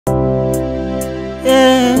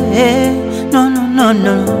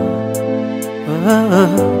no,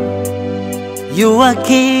 no. You are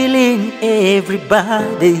killing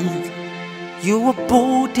everybody. You are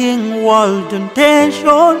putting world in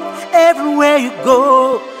tension everywhere you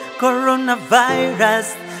go.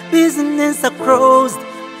 Coronavirus, business across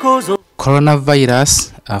cause of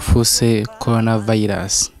coronavirus afuse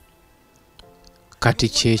coronavirus kati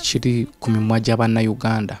kyekiri ku mimwa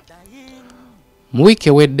gy'Abannayuganda. Mu wiiki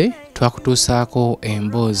ewedde twakutuusaako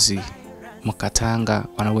emboozi mu Katanga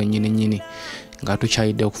wano wennyini nga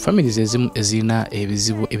tukyayidde ku families ezimu ezirina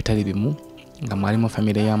ebizibu ebitali bimu nga mwalimu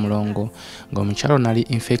famire ya Mulongo ng'omukyalo nali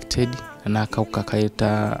infected n'akawuka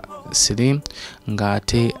kaleeta sirimu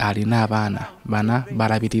ng'ate alina abaana bana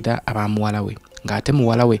balabirira abamuwala we ng'ate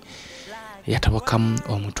muwala we yatabukamu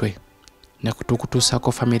omutwe ne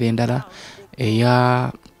kutukutuusaako famire endala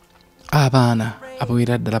eya abaana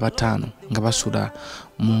abawera ddala 5 nga basula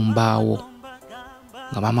mu mbaawo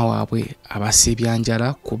nga maama waabwe abasiibya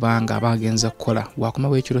njala kubanga abagenza kukola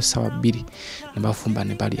wakomawo ekiro 2 ne bafumba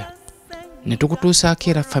ne balya. Ne tukutuusaako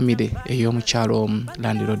era famire ey'omukyalo omu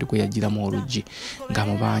landlord gwe yagiramu oluggi nga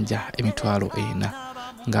mubanja emitwalo 4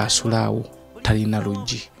 ng'asulaawo talina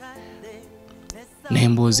luggi.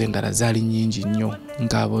 N'emboozi endala zaali nnyingi nnyo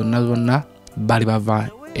nga bonna bali bava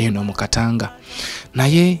eno mu Katanga.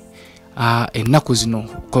 Naye ennaku zino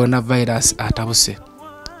coronavirus atabuse.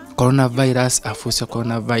 Coronavirus afuuse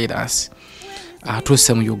coronavirus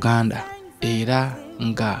atuuse mu Uganda era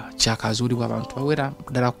nga kyakazuulibwa abantu bawera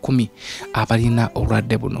ddala 10 abalina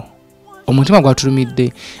obulwadde buno. Omutima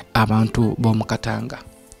gwatulumidde abantu b'omu Katanga.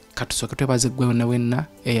 Katusooke twebaze gwe wenna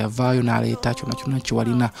eyavaayo n'aleeta kyonna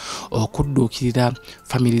kiwalina okudduukirira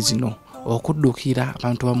family zino okudduukirira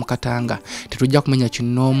abantu b'omu Katanga. Tetujja kumenya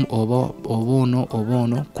kinoomu oba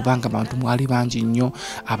kubanga abantu mwali bangi nnyo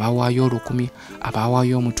abawaayo 1000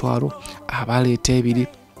 abawaayo 1,000 abaleeta 2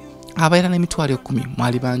 abaira n'emitwalo 10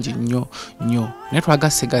 mwali bangi nnyo. Naye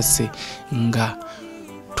twagasse nga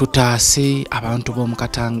tutaase abantu b'omu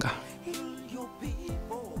Katanga.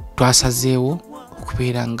 Twasazeewo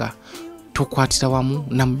okubeera nga tukwatira wamu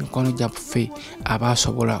namu mikono gyaffe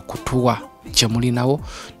abasobola kutuwa kyemulinawo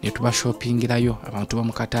ne tubashopingirayo abantu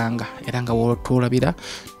b'omu Katanga era nga wolotulabira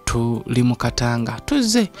tuli mu Katanga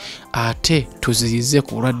tuzze ate tuziyize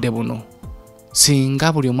ku bulwadde buno.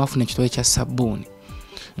 Singa buli omu afuna ekitole kya sabbuuni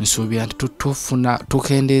nsuubira nti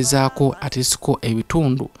tukendeezaako atisiko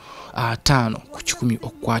ebitundu 5 ku 10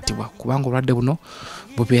 okukwatibwa kubanga obulwadde buno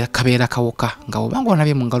kabeera kawuka nga obanga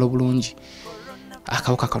onabye mu ngalo bulungi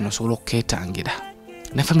akawuka kano osobola okukeetangira.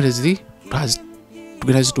 Ne famire ziri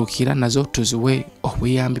tugenda zituukira nazo tuziwe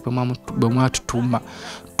obuyambi bwe mwatutuma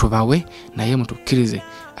tubawe naye mutukkirize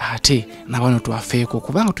ate nabano twafeeko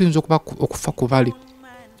kubanga tuyinza okufa ku bali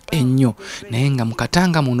ennyo naye nga mu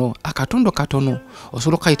Katanga muno akatundu katono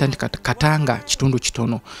osobola okayita nti Katanga kitundu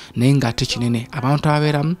kitono naye nga ate kinene abantu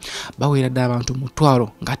ababeeramu bawera ddala abantu 1,000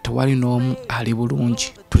 nga tewali n'omu ali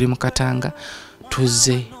bulungi. Tuli mu Katanga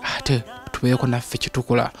tuzze ate tubeeko naffe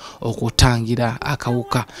kitukola okutangira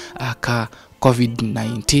akawuka aka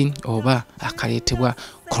COVID-19 oba akaleetebwa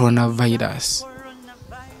coronavirus.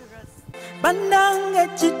 Banange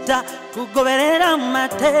chita tugoberera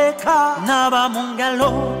mateeka naba mu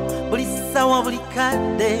ngalo buli sawa buli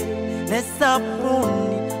kadde ne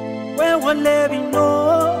sabuni wewole bino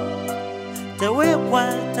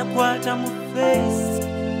tewekwata mu face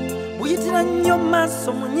buyitira nnyo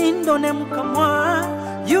maaso mu nnyindo ne mu kamwa.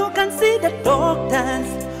 You can see the doctors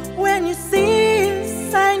when you see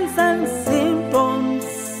signs and symptoms.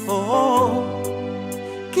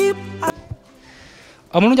 Keep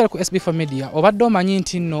Omulungi ali ku SB4 Media obadde omanyi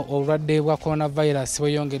nti nno obulwadde bwa coronavirus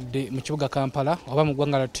bweyongedde mu kibuga Kampala oba mu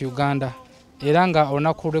ggwanga lyattu Uganda era nga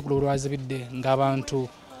olunaku lw'eggulo lwazibidde ng'abantu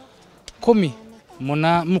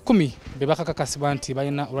 10 be bakakakasibwa nti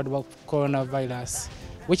balina obulwadde bwa coronavirus,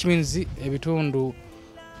 which means ebitundu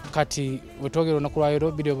kati wetwogera olunaku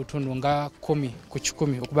lwaleero biri obutundu nga 10 ku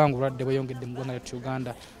 10 okubanga obulwadde bweyongedde mu ggwanga lyattu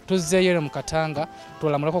Uganda. Tuzzeeyo mu Katanga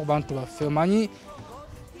tulamulako ku bantu baffe. Omanyi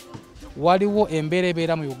waliwo embeera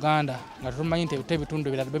ebeera mu Uganda nga tumanyi nti ebitundu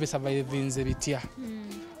ebirala bisurvivinze bitya.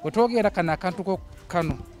 Wetwogera kano akantu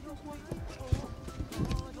kano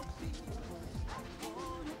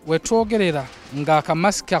wetwogerera nga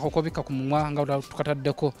akamasiki ako kobika ku munwa nga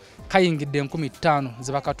tukataddeko kayingidde 5,000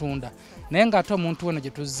 ze bakatunda naye ng'ate omuntu weno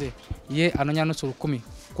gye tuzze ye anonya nusu 10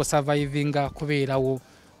 ku survivinga kubeerawo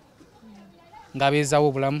ng'abeezaawo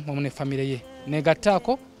obulamu wamu ne famire ye.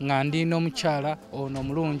 Negattaako nga ndina omukyala ono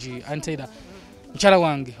omulungi antera mukyala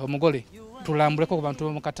wange omugole tulambuleko ku bantu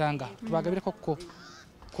b'omu Katanga tubagabireko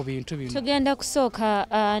ku bintu bino? Tugenda kusooka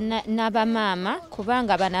n'abamaama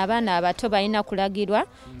kubanga bano abaana abato balina kulagirwa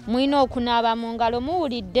mulina okunaaba mu ngalo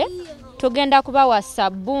muwulidde. Tugenda kubawa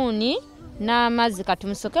sabbuuni n'amazzi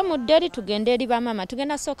katumusoke mu dderi tugende eri bamaama.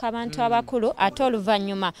 Tugenda sooka abantu abakulu ate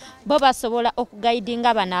oluvannyuma bo basobola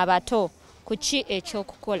okugayidinga bano abato ku ki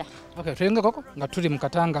ekyokukola. Okay, tuyingeko nga tuli mu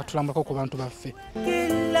Katanga tulambulako ku bantu baffe.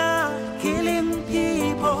 Killing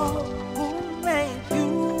people who made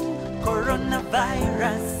you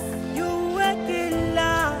coronavirus. You a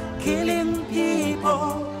killer, killing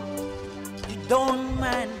people. You don't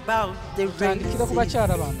mind about the Tandikira ku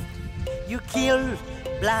bakyala bano. You kill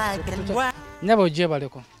black and white. Nyabo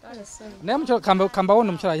jebaleko. Naye kamba wono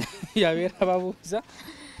omukyala yabeera babuuza.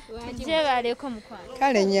 Jebaleko mukwano.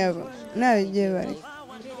 Kale nyabo nawe jebaleko.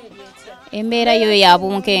 Embeera yo ya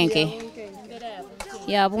bunkenke.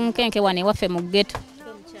 Ya bunkenke wane waffe mu ghetto.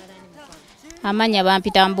 Amanya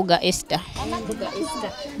bampita Mbuga Esther. Mbuga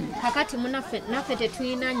Esther. Kakati naffe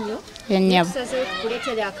tetulina nnyo. Ennyabo. Tusazeewo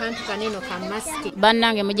tukuleetera akantu kaneno ka masiki.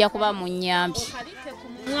 Bannange mujja kuba mu nnyambi.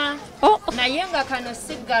 Naye nga kano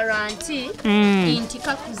si garanti nti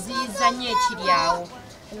kakuziyiza nnyo ekiryawo.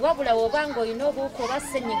 Wabula obanga olina obuuka oba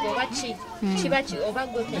ssenyiga oba kiba oba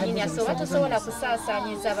gwe kennyini asobola tosobola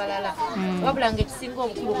kusaasaanyiza balala. Wabula ng'ekisinga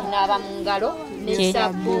obukulu kunaaba mu ngalo ne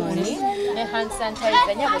sabbuuni ne hand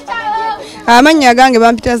sanitizer nyabo kamanyako. Amannya gange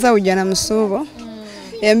bampita Zawuja na Musuubo.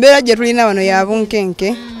 Embeera gye tulina wano ya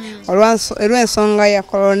bunkenke olw'ensonga ya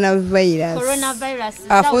coronavirus.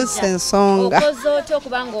 Afuuse ensonga. Okoze otya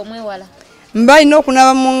okubanga omwewala? Mbalina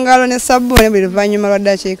okunaaba mu ngalo ne sabbuuni buli luvannyuma lwa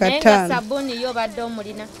ddakiika 5. Naye nga sabbuuni yo obadde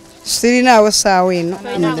omulina? Sirinaawo saawa eno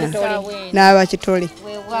n'aba kitole.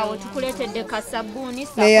 Weewaawo tukuleetedde ka sabbuuni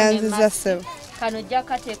neyanziza ssebo. Kano ojja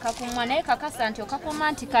kateeka ku mwana naye kakasa nti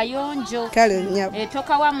okakuuma nti kayonjo. Kale nyabo.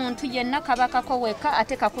 Tokawa muntu yenna kabakako weka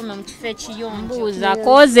ate kakume mu kifo ekiyonjo. Mbuuza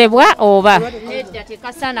koozebwa oba? Nedda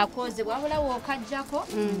tekasaana koozebwa wabula wookaggyako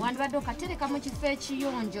wandibadde okatereka mu kifo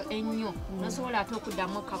ekiyonjo ennyo nosobola ate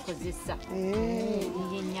okuddamu okakozesa.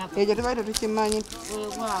 Ekyo tubaite tukimanyi.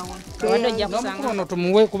 Weewaawo. Wadde ojja kusanga. Ono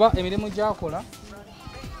tumuwe kuba emirimu gy'akola.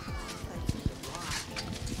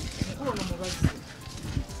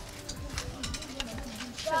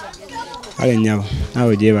 Ale nyabo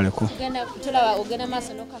nawe jebaleko. Tulaba ogenda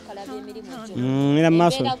maaso n'okakalaba emirimu gyo. Era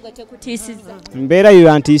maaso. Embeera gwe tekutiisizza. Embeera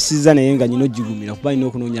yo antiisiza naye nga nyino gigumira kuba ino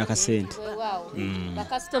okunoonya akasente. Weewaawo.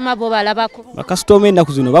 Bakasitoma bo balabako. Bakasitoma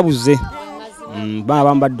ennaku zino babuze.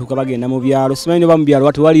 Baba badduka bagenda mu byalo. Simanyi oba mu byalo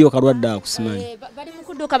wati waliyo kalwadde ako simanyi. Bali mu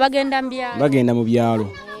kudduka bagenda mu byalo. Bagenda mu byalo.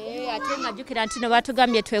 Ate nga jjukira nti no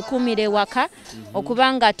batugambye twekuumire waka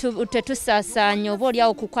okubanga tetusaasaanya oba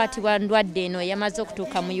oliawo okukwatibwa ndwadde eno yamaze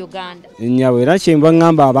okutuuka mu Uganda. Ennyabo era kyemba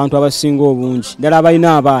ngamba abantu abasinga obungi ddala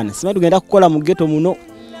abalina abaana simanyi tugenda kukola mu ghetto muno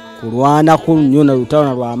kulwanaku nnyo na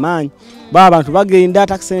lutalo lw'amaanyi. Baba abantu bagenda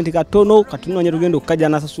takisente katono katunoonya tugenda okukajja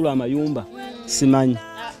n'asasula amayumba simanyi.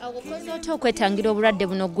 Okoze otya okwetangira obulwadde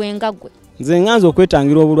buno gwenga gwe? Nze nganza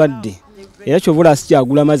okwetangira obulwadde. Era kyobula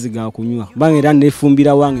sikyagula mazzi ga kunywa banga era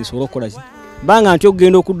nefumbira wange nsobola okukola ki banga nti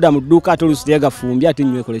okugenda okudda mu dduuka ate oluusi tegafumbye ate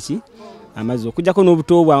nnywe kole ki amazzi okujjako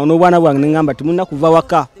n'obuto bwange n'obwana bwange ne ngamba timunna kuva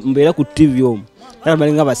waka mbeera ku TV omwo era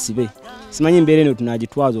balinga basibe simanyi embeera eno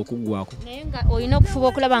tunagitwaza okuggwako. Naye nga olina okufuba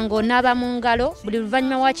okulaba ng'onaaba mu ngalo buli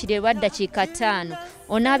luvannyuma wakiri lwa ddakiika 5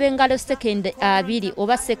 onaaba engalo sekondi 2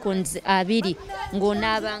 oba seconds 2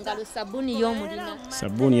 ng'onaaba ngalo sabbuuni y'omulina.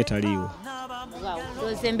 Sabbuuni etaliiwo.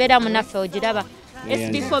 Ndowooza embeera munaffe ogiraba.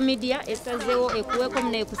 SB4 Media esazeewo ekuweeko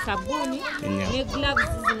munaye ku sabbuuni ne gloves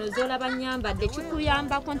zino z'olaba nnyambadde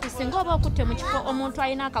kikuyambako nti singa oba okutte mu kifo omuntu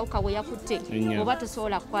alina akawuka we yakutte oba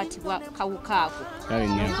tosobola kukwatibwa kawuka ako.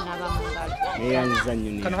 Tunaaba mu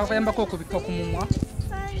ngalo. Kano kakuyambako okubikka ku mumwa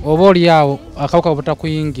oba oliawo akawuka bwe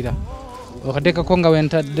butakuyingira okateekako nga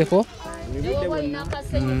wentaddeko. Oba olina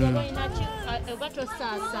akasenyiga oba olina oba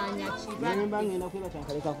tosaasaanya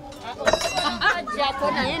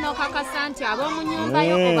ajjako naye n'okakasa nti ab'omu nnyumba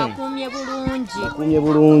yo obakuumye bulungi. Bakuumye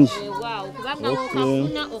bulungi. Weewaawo kubanga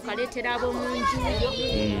okafuna okaleetera ab'omu nju yo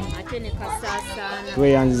ate ne kasaasaana.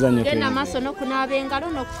 Tweyanziza nnyo. Genda maaso n'okunaaba engalo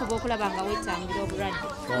n'okufuba okulaba nga weetangira obulwadde.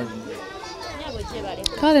 Nyabo gyebale.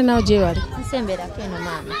 Kale nawe gyebale. Nsemberako eno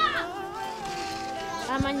maama.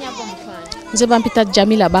 Amannya go mukwano. Nze bampita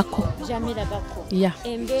Jamila Bako. Jamila Bako. Ya.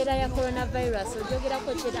 Embeera ya coronavirus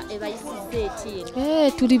ojogerako kyera ebayisizza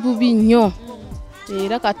eti. Tuli bubi nnyo.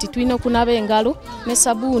 Era kati tulina okunaaba engalo ne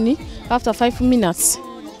sabbuuni after 5 minutes.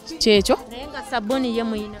 Kyekyo. Naye nga sabbuuni ye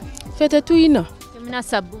muyina. Ffe tetuyina. Temuna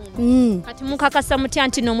sabbuuni. Kati mukakasa mutya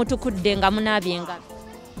nti n'omutukudde nga munaabye engalo.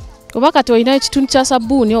 Oba kati olina ekitundu kya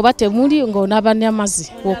sabbuuni oba temuli ng'onaaba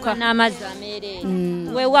n'amazzi wokka. N'amazzi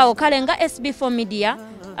ameereere. Weewaawo kale nga SB4 Media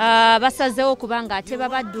basazeewo okubanga ate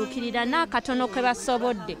babadduukirira n'akatono ke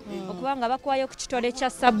basobodde okubanga bakuwayo ku kitole kya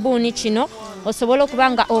sabbuuni kino osobola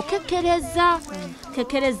okubanga okekereza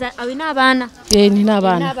olina abaana nina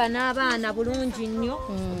abaana n'abaana bulungi nnyo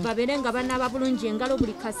babeere nga banaaba bulungi engalo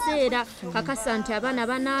buli kaseera kakasa nti abaana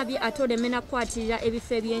banaabye ate oleme nakwatirira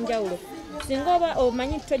ebifo eby'enjawulo singa oba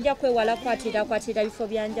omanyi tojja kwewala kwatirira bifo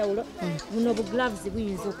byanjawulo buno bugloves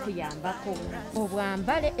buyinza okuyambako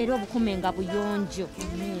obwambale era obukume nga buyonjo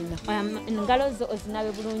engalo zo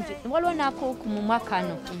ozinabe bulungi waliwo nakuku mu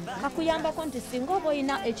mwakano kakuyambako nti singa oba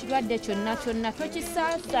olina ekirwadde kyonna kyonna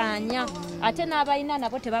tokisaasaanya ate n'abalina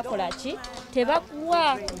nabo tebakola ki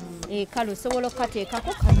tebakuwa kale osobola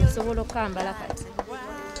okukateekako kano osobola okukambala kati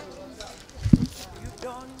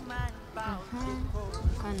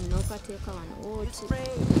kano n'okateeka wano wooti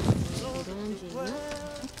bulungi nnyo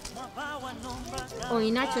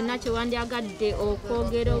olina kyonna kyewandyagadde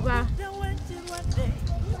okwogera oba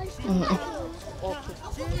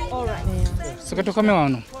seke tukome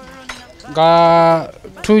wano nga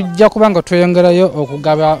tujja kuba nga tweyongerayo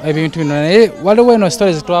okugaba ebintu bino naye waliwo eno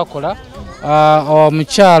story zetwakola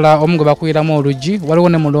omukyala omu gwe bakwiramu oluggi waliwo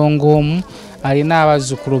ne mulongo omu alina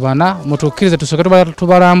abazzukulu bana mutukkirize tusooke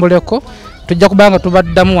tubalambuleko tujja kuba nga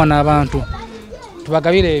tubaddamu wano abantu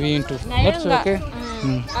tubagabire ebintu tusooke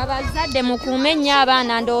abazadde mukuume nnyo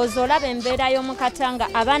abaana ndowooza olaba embeera y'omukatanga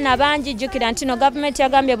abaana bangi jjukira nti no gavumenti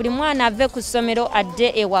yagambye buli mwana ave ku ssomero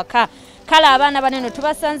adde ewaka kale abaana baneno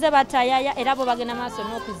tubasanze batayaya era bo bagenda maaso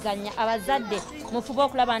n'okuzannya abazadde mufube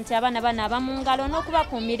okulaba nti abaana banaaba mu ngalo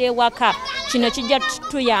n'okubakuumira ewaka kino kijja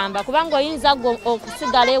tuyamba kubanga oyinza gwe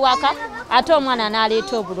okusigala ewaka ate omwana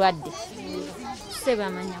n'aleeta obulwadde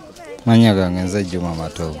sebamanyako manya gange nze Juma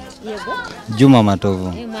Matovu. Yego? Juma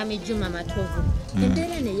Matovu. Mwami Juma Matovu.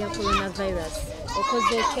 Embeera ne ya coronavirus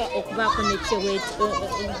okoze otya okubaako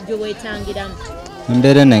gye weetangiramu?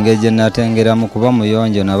 Embeera nenge gye natengeramu kuba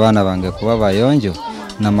muyonjo n'abaana bange kuba bayonjo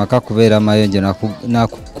n'amaka kubeera mayonjo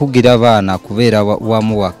nakugira abaana kubeera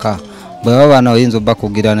wamu waka bwe baba baana oyinza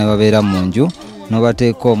obbakugira ne babeera mu nju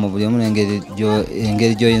nobateeka omu buli omu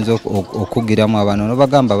engeri gy'oyinza okugiramu abaana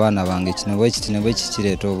nobagamba abaana bange kino bwekiti ne bweki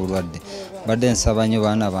kireeta obulwadde mbadde nsaba nnyo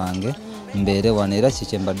baana bange mbeere wano era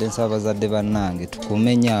kikye mbadde nsaba bazadde bannange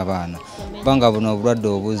tukuume nnyo abaana kubanga buno obulwadde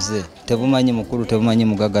obuze tebumanyi mukulu tebumanyi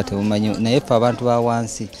mugaga tebumanyi naye ffe abantu ba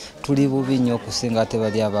wansi tuli bubi nnyo okusinga ate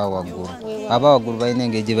bali abawaggulu abawaggulu balina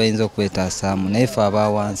engeri gye bayinza okwetaasaamu naye ffe aba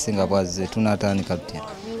wansi nga bwazze tunatandika tutya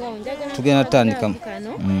tugenda tutandikamu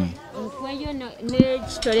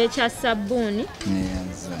n'ekitole kya sabbuuni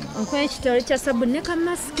ekitole kya sabbuuni ne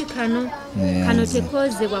kamasiki kano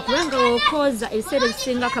tekoozebwa kubanga okooza ebiseera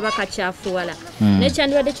ebisinga kaba kakyafuwala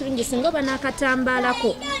nekyandibadde kirungi singa oba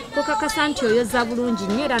n'akatambalako kokakasa nti oyoza bulungi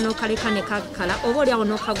nnyo era n'okaleka ne kakala oba oliawo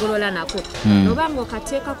n'okagolola nako nobanga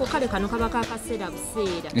okateekako kale kano kaba kakaseera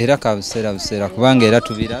buseera era kabuseera buseera kubanga era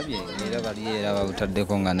tubirabye era bali era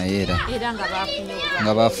babutaddeko nga naye era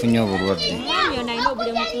nga bafunye obulwadde omwami ono alina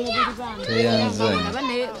obulemu ku mubiri bange teyanzanya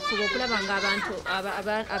naye fuba okulaba nga abantu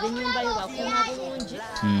ab'ennyumba yo bakuuma bulungi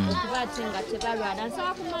okuba ate nga tebalwala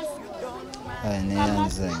nsaba ku masiki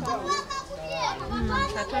neyanzanya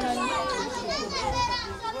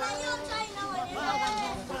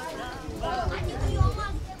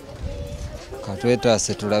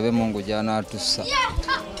katwetaase tulabe Mungu gy'anaatussa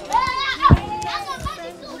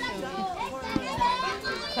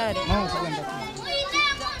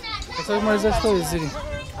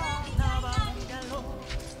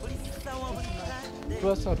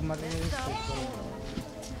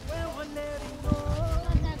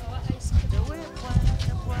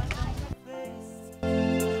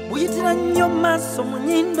buyitira nnyo maaso mu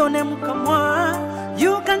nnyindo ne mu kamwa.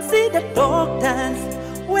 You can see the doctors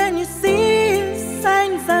when you see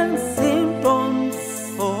signs and symptoms.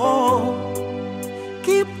 Oh,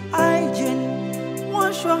 keep hygiene,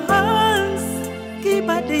 wash your hands, keep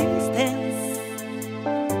a distance,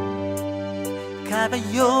 cover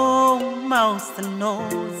your mouth and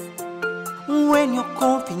nose when you're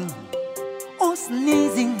coughing or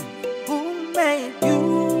sneezing. Who made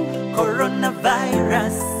you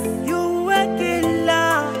coronavirus? You a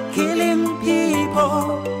killer, killing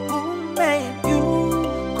people. Who made you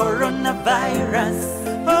coronavirus?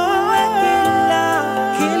 Oh, a killer,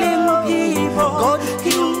 killing people. God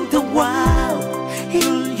heal the world,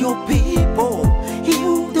 heal your people,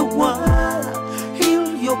 heal the world, heal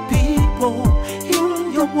your people,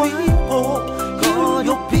 heal your people, heal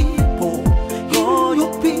your people, heal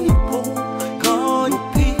your people, heal your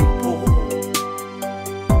people.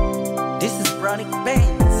 This is chronic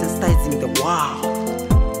pain sensitizing the world.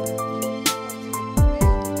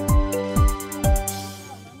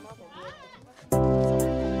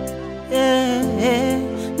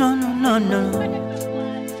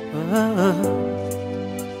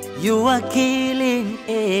 You are killing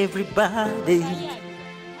everybody.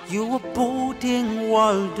 You are putting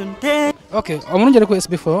world on ten. Okay, omulungi ali ku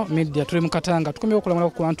SB4 media tuli mu Katanga tukomye okulamula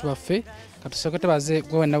ku bantu baffe katusokete baze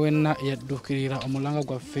gwe wenna yaddukirira omulanga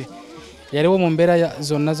gwaffe yaliwo mu mbeera ya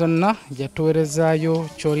zonna yatuweerezaayo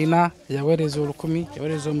kyolina yaweereza 1000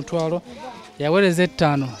 yaweereza omutwalo yaweereza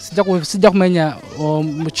 5 sijja kumenya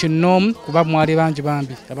mu kinoomu kuba mwali bangi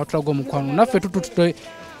bambi abatulaga omukwano naffe tutute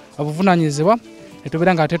obuvunaanyizibwa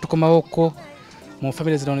netubeera nga ate tukomawoko mu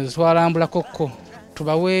famire zino zitwalambulakokko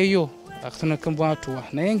tubaweeyo akatono kembwatuwa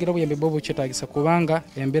naye ngira obuyambi bwo bukyetaagisa kubanga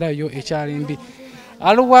embeera yo ekyali mbi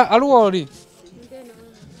aluwa oli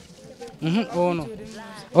ono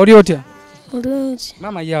oli otya Olungi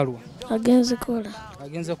mama yaluwa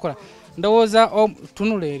agenze kola ndowooza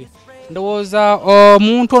tunula eri ndowooza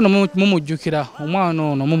omuntu ono mumujjukira omwana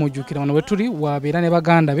ono mumujjukira wano wetuli wabeera ne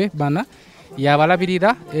baganda be bana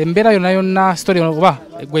yabalabirira embeera yonna story oba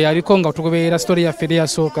gwe yaliko nga tugoberera story yaffe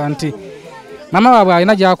eyasooka nti mama waabwe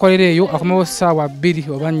alina gy'akolera eyo akomawo ssaawa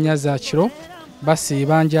 2 oba 4 za kiro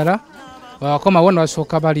basiiba njala wakomawo ne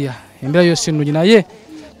basooka balya embeera yo si nnungi naye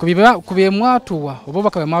ku bye mwatuwa oba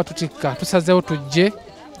obaka bwe mwatutikka tusazeewo tujje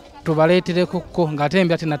tubaleeterekokko ng'ate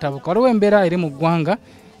embeera tenatabuka waliwo embeera eri mu ggwanga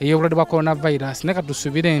ey'obulwadde bwa coronavirus naye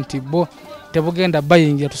katusubire nti bo tebugenda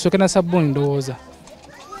bayingira tusooke na sabbuuni ndowooza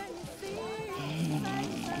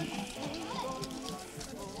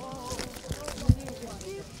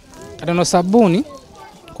katono sabbuuni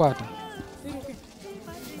kwata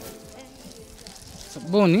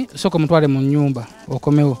sabbuuni sooka mutwale mu nnyumba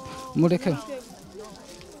okomewo muleke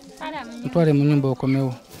mutwale mu nnyumba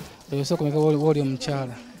okomewo eyo sooka omeka woli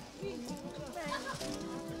omukyala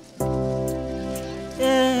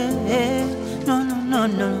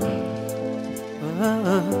No.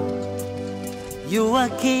 You are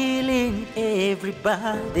killing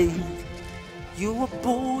everybody. You are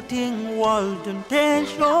putting world on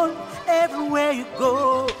tension everywhere you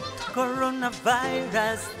go.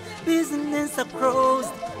 Coronavirus, business across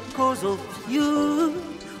because of you.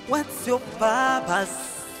 What's your purpose?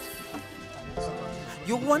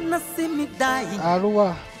 You wanna see me dying?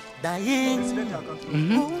 Dying.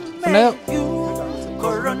 Who made you?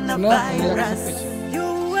 Coronavirus.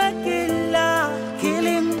 You a killer,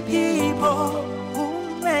 killing people. Who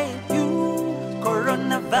made you?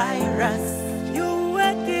 Coronavirus. You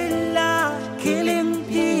a killer, killing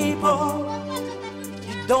people.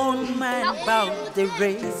 You don't mind about the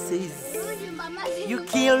races. You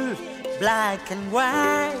kill black and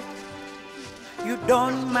white. You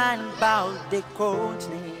don't mind about the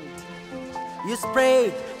continent. You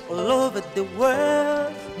spread all over the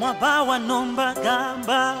world. Mwabawa nomba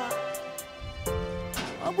gamba.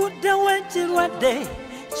 Abuda wachirwade.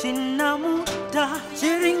 Chinamuta.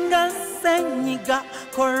 Chiringa senyiga.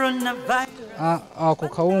 Coronavirus. Ako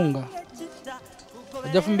kawunga.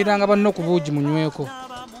 Ojafumbiranga banno ku buugi munyweko.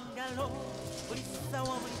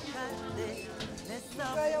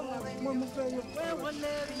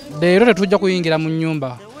 Leero tetujja kuyingira mu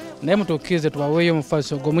nnyumba. Naye mutukkirize tubaweeyo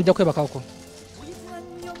mufaaso gwo mujja kwebakako.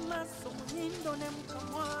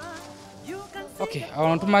 Okay,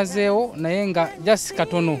 abantu tumazeewo naye nga just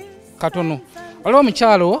katono. Waliwo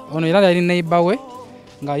omukyalo ono era yali neighbor we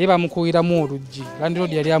nga ye bamukuwiramu oluggi.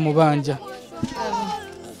 Landiroodi yali amubanja.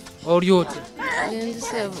 Oli otya?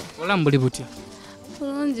 Olamu buli butya?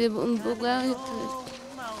 Bulungi mbuga.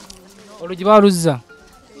 Oluggi baluzza?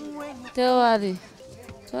 Tewali.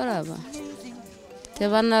 Tolaba.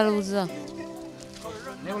 Tebanaluza.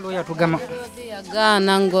 Naye olwo yatugamba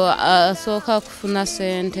yagaana ngo asooka kufuna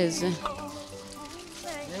sente ze.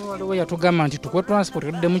 Naye waliwo yatugamba nti tukwe transport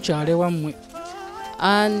tudde mu kyalo ewammwe.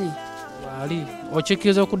 Ani? Wali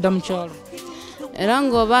okikkiriza okudda mu kyalo? Era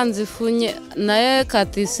ng'oba nzifunye naye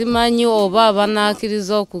kati simanyi oba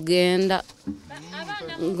banaakiriza okugenda.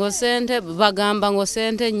 Ngo sente bagamba ngo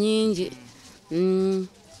sente nnyingi.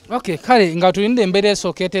 Okay, kale nga tulinde embeera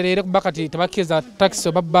esooka etereere kuba kati tebakkiriza taxi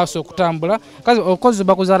oba bbaasi okutambula. Kazi okozi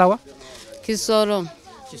bakuzaala wa? Kisolo.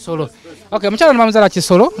 Okay, omukyala bamuzaala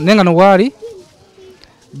Kisolo naye nga nowaali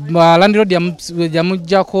Landiroodi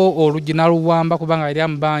yamuggyako oluggi n'aluwamba kubanga yali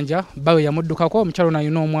amubanja bawe yamuddukako omukyala ono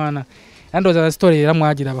alina omwana. Ndowooza na story era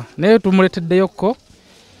mwagiraba. Naye tumuleeteddeyokko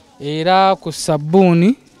era ku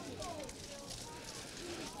sabbuuni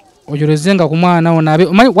ojolezenga ku mwana ono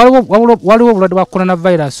waliwo obulwadde bwa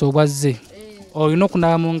coronavirus obwazze. Olina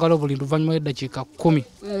okunaaba mu ngalo buli luvannyuma lw'eddakiika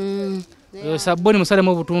 10. Sabbuuni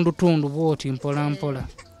musalemu obutundutundu bw'oti mpola mpola.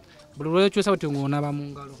 Buli lwekyusa bw'oti ng'onaaba mu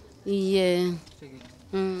ngalo. Iye.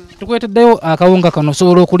 Tukweteddeyo akawunga kano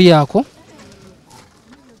osobola okulyako.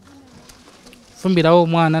 Fumbirawo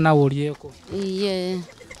omwana nawe olyeko. Iye.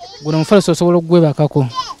 guno mufaliso osobola okugwebakako.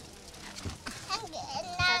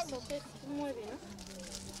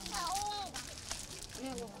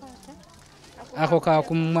 Ako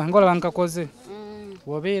kakumwa ngolaba nkakoze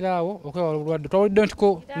wobeera awo okwewala obulwadde twawulidde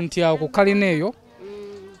nti awo ku kalina eyo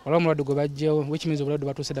olaba omulwadde gwe bajjewo wekimiza obulwadde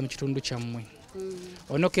batuuse dda mu kitundu kyammwe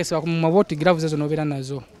olina okukesebwa ku mabooti giravuzi ezo n'obeera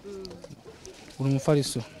nazo guno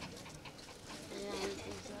mufaliso.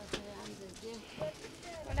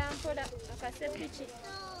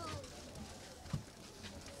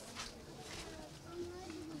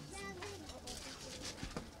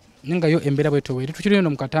 Ninga yo embeera bweto weri tukiri eno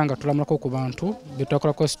mu Katanga tulamulako ku bantu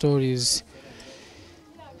betwakolako stories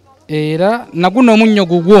era naguno omunnyo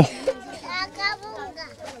gugwo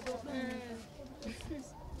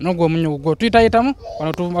nogwo omunnyo gugwo tuyitayitamu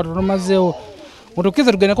wano tumazeewo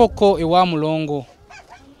mutukize tugendeko ko ewa mulongo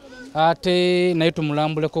ate naye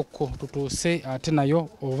tumulambuleko ko tutuuse ate nayo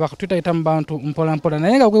oba tuyitayita mu bantu mpola mpola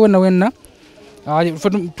naye nga gwe wenna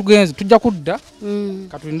tugenze tujja kudda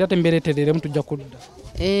katulinde ate embeera etereremu tujja kudda.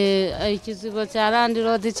 Ekizibu kya Land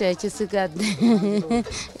Road kyekisigadde.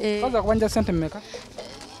 Kaza kubanja sente mmeka?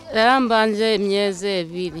 Era mbanje emyezi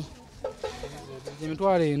 2.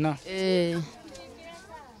 Emitwalo 4.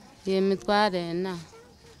 Emitwalo 4.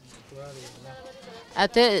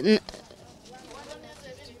 Ate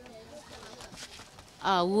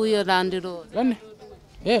wuyo Land Road.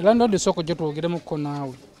 Land Road soko gye twogeremukko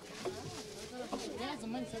naawe.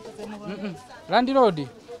 Land Road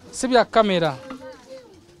si bya kamera.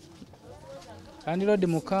 Land Road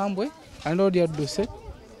mukambwe, Land Road yadduse.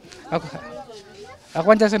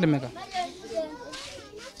 Akwanja sente meka?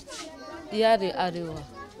 Yari aliwa.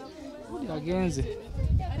 Yagenze.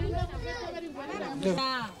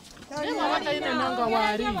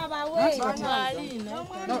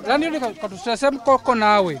 Land Road katusese mukoko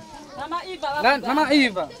naawe. Mama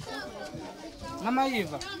Eva. Mama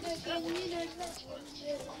Eva.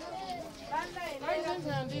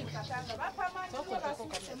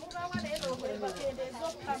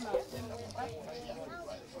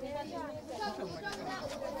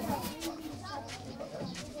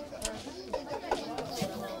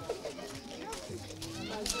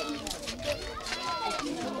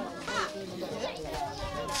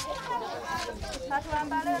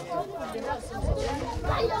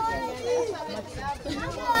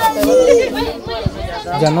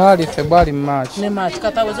 January, February, March. Ne March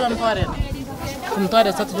kata wezo mtwarena.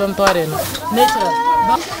 Mtware satu jo mtwarena. Natural.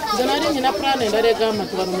 January nyina prana ndare gama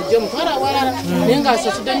twara mujye mtwara wala nenga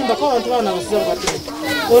sasuda nyumba ko abantu bana basizo batwe.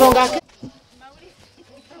 Oronga ke.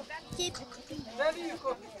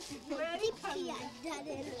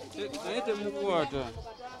 Ayete mukwata.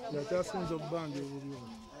 Yakyasinzo bbange obulyo.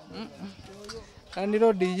 Kandi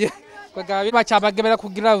rodi kwagabi bachabagebera ku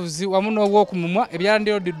gloves wamu n'obwokumumwa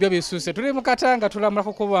ebyandiro byo bisuse tuli mu Katanga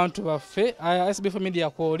tulamulako ku bantu baffe SB Media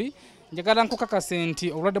Koli njagala nkukaka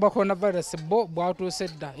senti obulwadde bwa coronavirus bwatuuse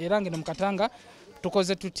dda era ngene mu Katanga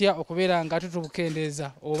tukoze tutya okubeera nga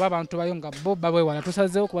tutubukendeeza oba abantu bayo nga bo babwewala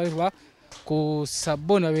tusazeewo kubalirwa ku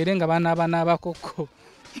saboni babeere nga baana abakoko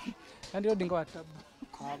kandi rodi nga watabu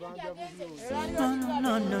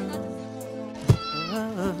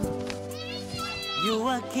You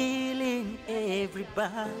are killing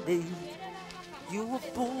everybody. You are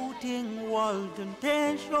putting world in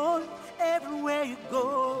tension everywhere you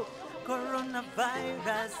go.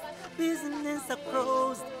 Coronavirus, business are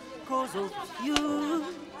closed because of you.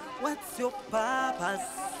 What's your purpose?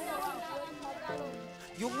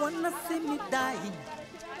 You wanna see me dying.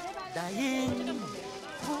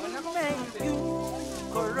 Who made you?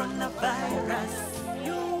 Coronavirus.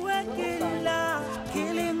 You are killer,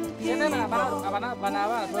 killing people.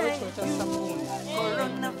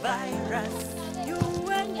 Coronavirus. You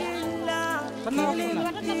are killer, killing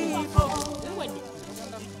people.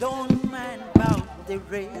 You don't mind about the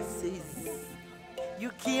races. You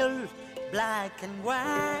kill black and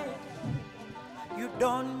white. You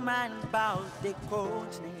don't mind about the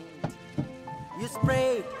continent. You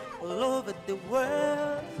spread all over the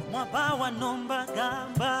world. Mwabawa nomba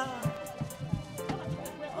gamba.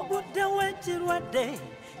 Obuda wechirwade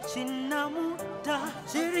chinamuta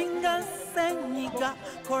chiringa senyiga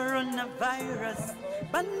coronavirus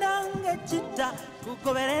bandange chita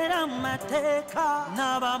kugoberera mateka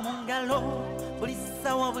naba mungalo buli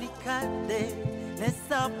sawa buli kade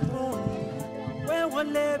nesapuni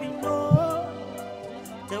wewole bino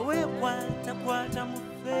tewe kwata mu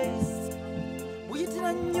face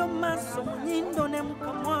buyitira nnyo maso munyindo ne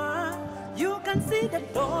mukamwa. You can see the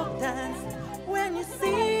doctors when you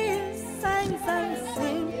see signs and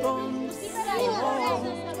symptoms.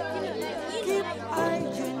 Keep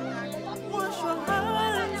hygiene, wash your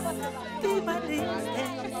hands, be by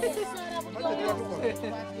distance.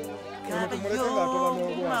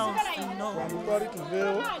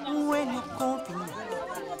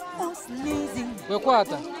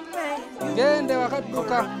 wekwata gende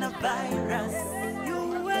wakadduka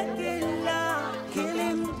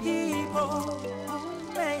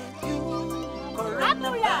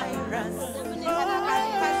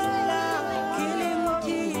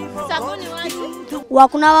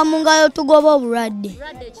wakunaba mu ngalo tugoba obulwadde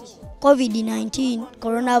COVID-19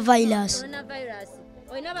 coronavirus.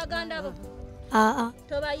 Oyina baganda bo?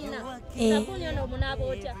 Tobayina. Sabuni ono omunaaba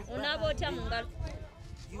otya? Onaaba otya mu ngalo?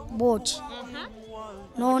 Boti.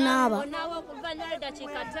 Nonaaba. Onaaba okuvannyuma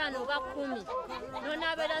eddakiika 5 oba 10.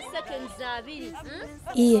 Nonaabera seconds 2.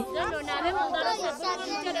 Iye. Nonaabe mu ngalo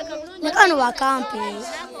sabuni omutereka bulungi. Ne kano bakampe.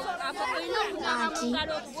 Anti.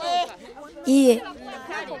 Iye.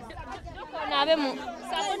 Onaabe mu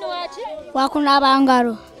sabuni waki? Wakunaaba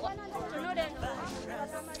ngalo.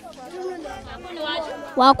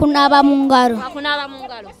 Wakunaaba mu ngalo. Wakunaaba mu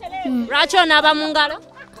ngalo. Lwaki onaaba mu ngalo?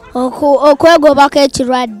 Okwegobako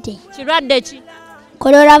ekirwadde. Kirwadde ki?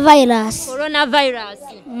 Coronavirus. Coronavirus.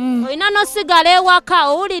 Oyina nosigala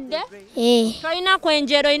ewaka owulidde? Tolina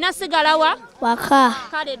kwenjera oyina sigala wa? Waka.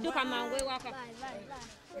 Kale dduka mangu ewaka.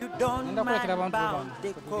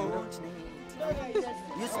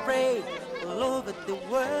 You spray all over the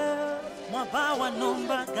world. Mwabawa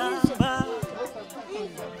nomba gamba.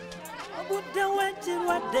 Abuda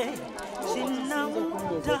wachirwade.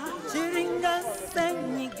 Chinauda. Chiringa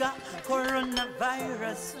senyiga.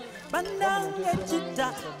 Coronavirus. Bandange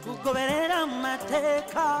chita. Kugoberera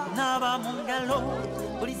mateka. Naba mungalo.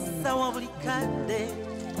 Bulisa wa bulikande.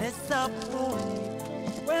 Nesapuni.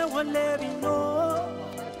 Wewe lebino.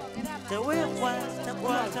 Tewe kwasta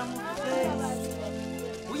kwata mufesi.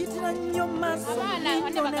 Uyitira nnyo maso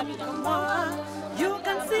n'indone mukamwa. You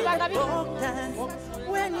can see the doctors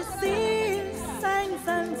when you see signs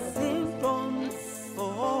and symptoms.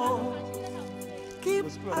 Oh, keep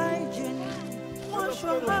hygiene, wash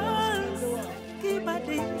your hands, keep a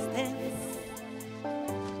distance.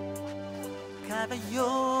 Cover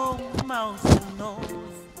your mouth and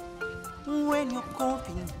nose when you're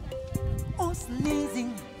coughing or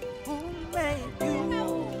sneezing. Who made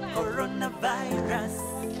you? Coronavirus.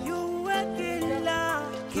 You a killer,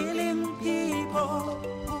 killing people.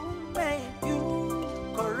 Who made you?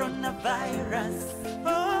 Coronavirus.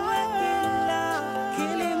 You a killer,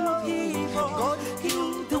 killing people. God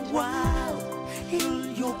heal the world, heal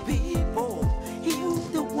your people, heal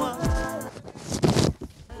the world.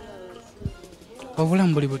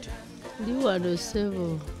 Obulamu buli butya? Ndi wano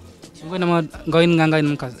ssebo. Ngwena ngawinga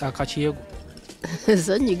ino akachiyego.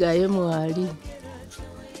 Sanyigayo mwali.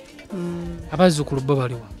 Abazzukulu bo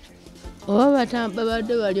baliwa? Oba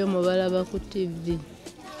babadde bali omubalaba ku TV.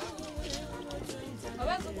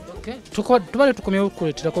 Tubale tukomyewo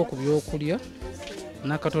okukuleeterako ku byokulya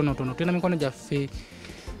n'akatonotono. Tulina mikono gyaffe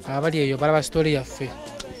abali eyo balaba sitori yaffe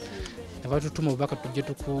ne batutuma obubaka tujje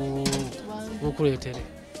tukuleetere.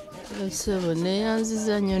 Ssebo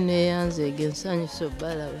neeyanziza nnyo neeyanzeege nsanyusa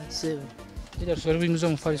obbalaba ssebo. Era tusobole buyingiza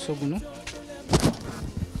omufaliso guno.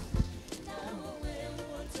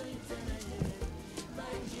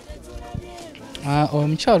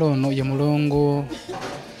 Omukyalo ono ye mulongo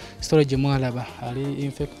story gye mwalaba ali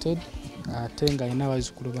infected ate nga alina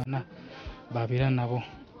abazzukulu 4 babira nabo.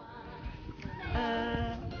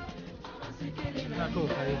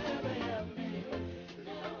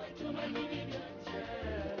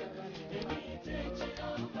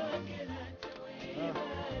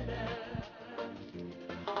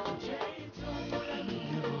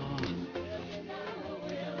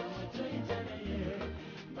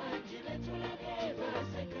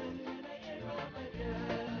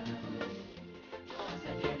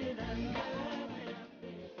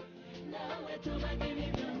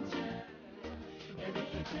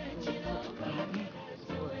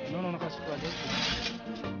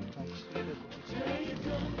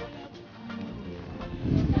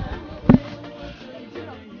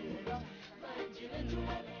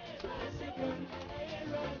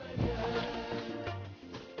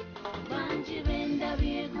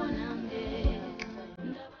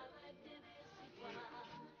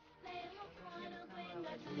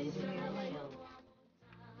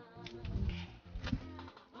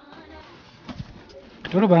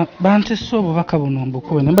 Tolo bantese obubaka buno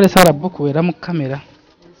mbukube nembale sala bukubeera mu kamera.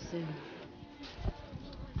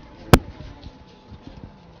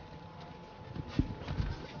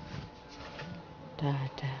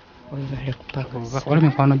 Wali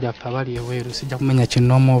mikwano gyaffe abali eweeru sijja kumenya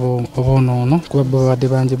kinoomu oba onoono kuba babadde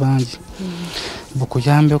bangi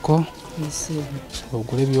bukuyambeko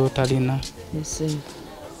ogule by'otalina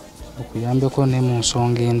okuyambeko ne mu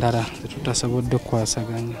nsonga endala tutasobodde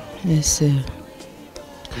kukwasaganya.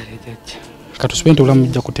 Katusibe nti obulamu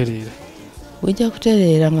bujja kutereera. Bujja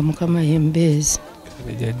kutereera nga Mukama yembeezi.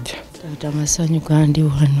 Taata masanyu gandi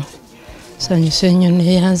wano. Sanyusa ennyo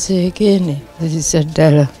neyanzeeko ene zizza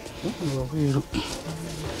ddala.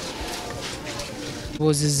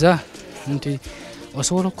 Bozizza nti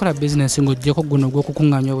osobola okukola bizinesi ng'oggyeko guno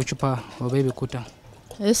gw'okukuŋŋaanya obucupa oba ebikuta.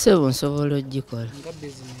 Ssebo nsobola ogikola. Nga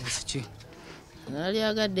bizinesi ki?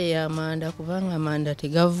 Nalyagadde y'amanda kubanga amanda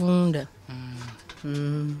tegavunda.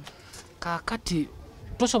 Kaakati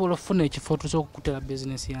tosobola okufuna ekifo tusobola okukutera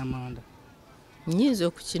bizinesi y'amanda. Nnyinza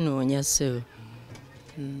okukinoonya ssebo.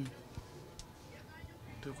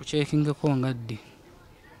 Tukukyekingeko nga ddi?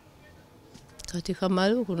 Kati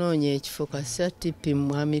kamale okunoonya ekifo kasa tipi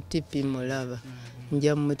mwami tipi mulaba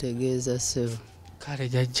nja mmutegeeza ssebo. Kale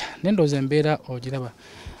jajja nendooza embeera ogiraba.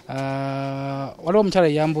 Waliwo omukyala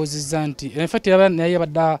yambuuzizza nti enfatti naye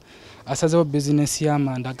yabadde asazeewo bizinesi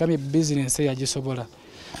y'amanda agambye bizinesi yagisobola.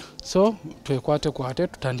 So twekwate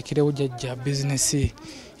tutandikirewo jajja bizinesi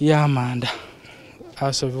y'amanda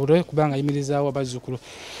asobole kubanga ayimirizaawo abazzukulu.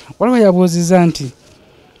 Waliwo yabuuzizza nti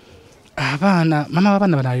abaana mama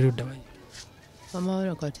w'abaana bano alirudda bayi. Mama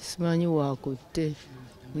wano kati simanyi waakutte.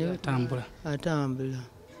 Atambula. Atambula.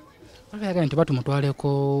 Waliwo nti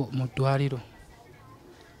batumutwaleko mu ddwaliro.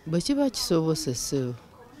 Bwe kiba kisobose ssebo.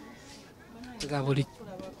 Buli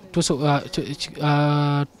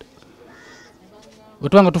bwe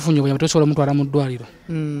tubanga tufunye obuyambi tosobola omutwala mu ddwaliro.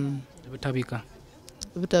 Butabika.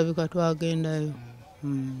 Butabika twagendayo.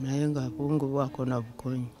 Naye nga obwongo bwakona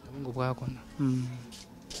bukonyi. Obwongo bwakona.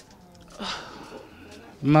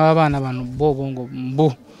 Mama abaana bano bo obwongo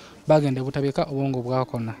mbu bagenda butabika obwongo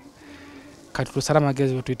bwakona. Kati tusala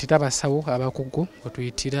amagezi bwe tuyitira abasawo abakugu bwe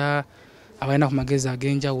tuyitira abalina ku magezi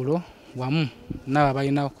ag'enjawulo wamu n'abo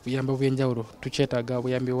abalina obuyambi obw'enjawulo tukyetaaga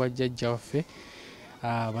obuyambi bwa jjajja waffe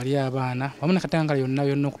bali abaana wamu ne Katanga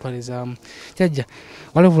yonna okutwalizaamu. Jjajja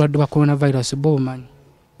waliwo obulwadde bwa coronavirus bo bumanyi?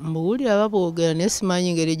 Mbuwulira babwogera naye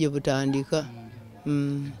simanyi ngeri gye butandika.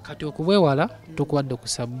 Kati okubwewala tukuwadde ku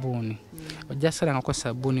sabbuuni. Ojja salangako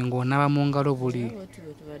sabbuuni ng'onaaba mu ngalo buli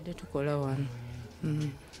tubadde tukola wano.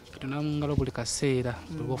 Kati onaaba mu ngalo buli kaseera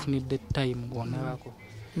bwe ofunidde time ng'onaabako.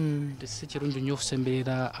 Si kirungi nnyo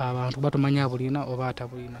okusemberera abantu kuba tomanya abulina oba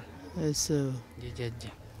atabulina. Jjajja.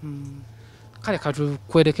 Kale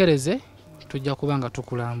katukwerekereze tujja kuba nga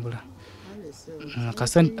tukulambula.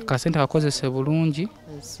 Kasente kakozese bulungi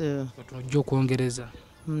tujja okwongereza.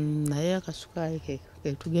 Naye akasukaali ke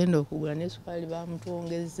tugenda okugula n'esukaali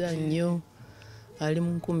bamutwongeza nnyo ali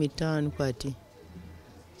mu 15 kati.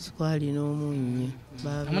 Sukaali n'omunnyo.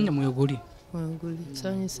 Amunnyo mweguli.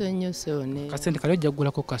 Sanyusa nnyo ssebo ne. Kasente kali ojja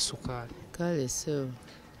kugulako kasukaali. Kale ssebo.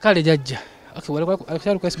 Kale jjajja.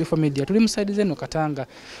 Alikyali ku SB4 Media tuli mu side zeno Katanga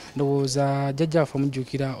ndowooza jjajja waffe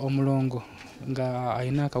omujjukira omulongo nga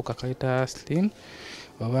alina akawuka kayita slim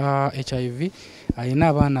oba HIV alina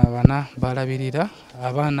abaana abana balabirira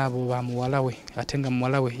abaana abo bamuwala we ate nga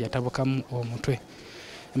muwala we yatabukamu omutwe.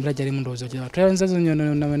 Embira gyali mu ndowooza gya tweyanza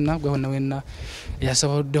zonna wenna gwe wenna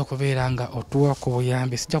yasobodde okubeera nga otuwa ku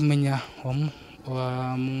buyambi. Sijja kumenya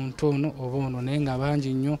omuntu ono oba ono naye nga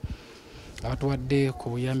bangi nnyo abatuwadde ku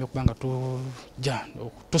buyambi okubanga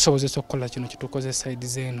tusobozesa okukola kino kitukoze side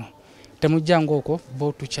zeno. Temujjanga okwo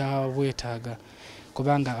bo tukyabwetaaga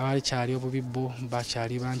kubanga abalikyali obubi bo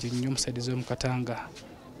bakyali bangi nnyo mu side z'omu Katanga.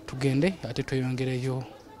 Tugende ate tweyongereyo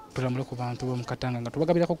tulamule ku bantu b'omu Katanga nga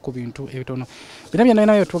tubagabirako ku bintu ebitono. Bino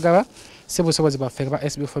byonna byo tugaba si busobozi bwaffe ba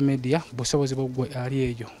SB4 Media, busobozi bw'ggwe ali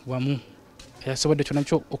eyo wamu yasobodde kyonna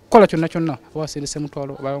okukola kyonna oba wasirise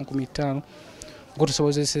mutwalo oba 15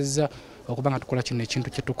 gwotusobozesezza okuba nga tukola kino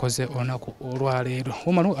ekintu kye tukoze olunaku olwaleero.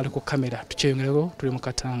 Omanu ali ku kamera tukyeyongereko tuli mu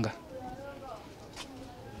Katanga.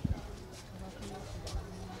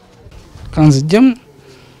 Kanzijjamu.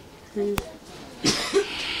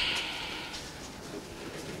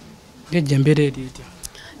 Jjajja embeera eri etya?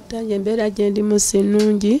 Taje embeera gye ndimu si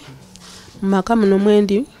nnungi. Mu maka muno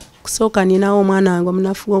mwendi kusooka ninawo omwana wange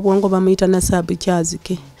omunafu w'obwongo bamuyita Nasabu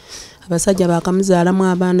Kyazike. Abasajja bakamuzaalamu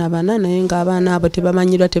abaana bana naye ng'abaana abo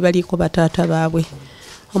tebamanyirwa tebaliiko bataata baabwe.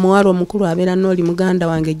 Omuwala omukulu abeera n'oli muganda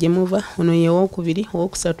wange gye muva ono ye wookubiri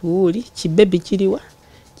owookusatu wuuli kibebi kiriwa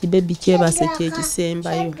kibebi kyebase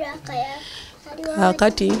kyekisembayo.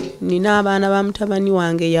 Kaakati nina abaana ba mutabani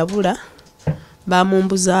wange yabula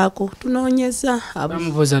bamumbuzaako tunoonyeza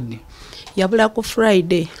yabula ku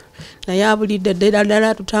Friday naye abulidde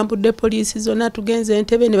ddala tutambudde poliisi zonna tugenze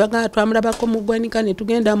Entebbe ne bagamba twamulabako mu ggwanika ne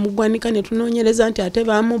tugenda mu ggwanika ne tunoonyereza nti ate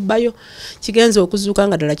bamubbayo kigenze okuzuuka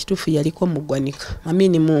nga ddala kituufu yaliko mu ggwanika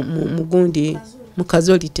amini mu gundi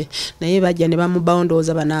mukazolite naye bajja ne bamubawo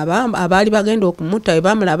ndowooza bano abaali bagenda okumutta bwe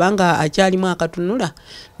bamulaba nga akyalimu akatunula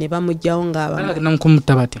ne bamugjawo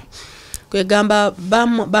ng'abakumutta batya kwegamba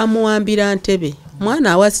bamuwambira Ntebe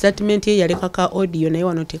mwana awa statement ye yaleka ka audio naye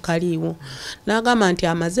wano tekaliiwo n'agamba nti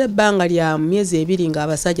amaze ebbanga lya myezi 2 nga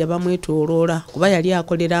abasajja bamwetooloola kuba yali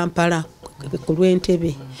akolera Mpala ku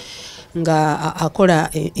lw'Entebe nga akola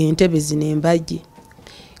entebe zino embajje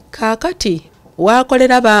kaakati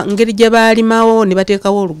wakolera ngeri gye baalimawo ne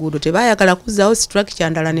bateekawo oluguudo tebaayagala kuzzaawo structure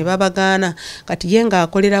ndala ne babagaana kati ye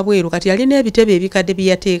ng'akolera bweru kati yalina ebitebe ebikadde bye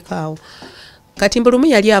yateekaawo kati mbulumu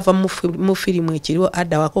yali ava mu firimu ekiriwo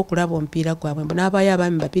addawako okulaba omupiira gwabwe n'abaayo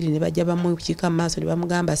abaami 2 ne bajja bamukika mu maaso ne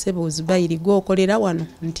bamugamba Sebo Zubairi gw'okolera wano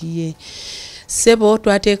nti ye Sebo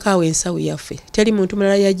twateekaawo ensawo yaffe teri muntu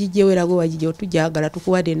mulala yagijjewo era gwe wagijja otujagala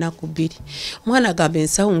tukuwadde ennaku 2 omwana agamba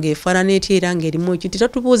ensawo ng'efaanana etya era ng'erimu ekyo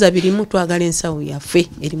titubuuza birimu twagala ensawo yaffe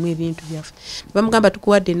erimu ebintu byaffe bamugamba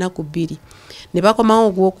tukuwadde ennaku 2 ne bakomawo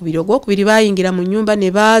ogwokubiri bayingira mu nnyumba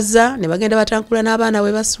ne baaza ne bagenda batankula n'abaana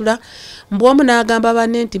we basula mbwomu n'agamba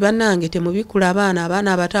banne nti bannange temubikula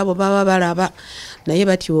abaana abatabo baba balaba naye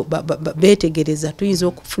batyo beetegereza tuyinza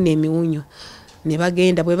okufuna emiwunyo ne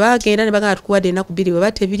bagenda bwe bagenda ne bagamba tukuwadde ennaku 2 bwe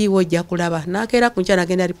batebiriwo ojja kulaba n'akeera ku nkya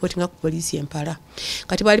n'agenda ripootinga ku poliisi Empala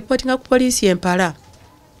kati bwa ripootinga ku poliisi Empala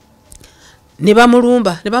ne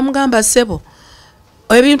bamulumba ne bamugamba Sebo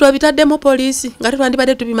ebintu ebitaddemu poliisi nga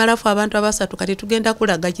twandibadde tubimalafu abantu abasatu kati tugenda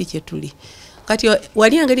kulaga kye tuli kati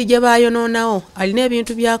wali engeri gye baayonoonawo alina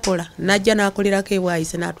ebintu byakola najja n'akolerako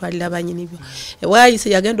ewaayise n'atwalira banyini byo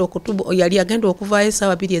ewaayise yali agenda okuvaayo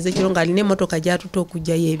essaawa 2 ez'ekiro ng'alina emmotoka gy'atuta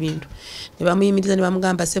okugjayo ebintu ne bamuyimiriza ne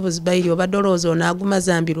bamugamba Sebo Zubairi obadde olowooza onaaguma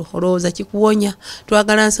Zambiro olowooza kikuwonya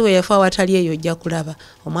twagala nsi we yafa awatali eyo ojja kulaba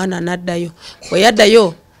omwana n'addayo bwe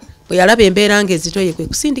yaddayo bwe yalaba embeera ng'ezitoye kwe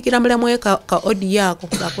kusindikira mulamu we ka odi yaako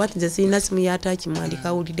lwakuba nti nze sirina simu yataakimwandika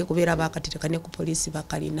awulidde kubeera baakatereka ne ku poliisi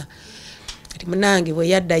bakalina kati munange bwe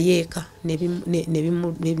yaddayo eka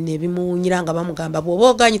ne bimuwunyira nga bamugamba bw'oba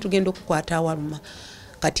ogaanyi tugenda okukwata awaluma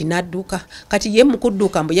kati n'adduka kati ye mu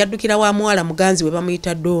kudduka mbu yaddukira wa muwala muganzi we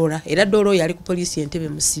bamuyita Doola era Doola oyo yali ku poliisi Entebe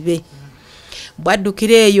musibe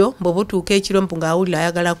bwaddukira eyo bwebutuuka ekiro mpu ng'awulira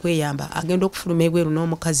ayagala kweyamba agenda okufuluma ebweru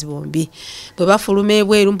n'omukazi bombi bwe bafuluma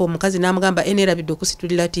ebweru mpu omukazi n'amugamba enerabidde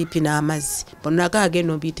okusitulira tiipi n'amazzi bonaga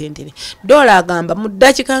agenda ombitentere Doola agamba mu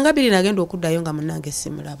ddakiika nga 2 nagenda okuddayo nga munange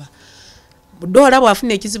simulaba Doola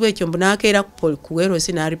bwafuna ekizibu ekyo mbu n'akeera ku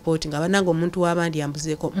werosi n'aripooti nga bannange omuntu w'abandi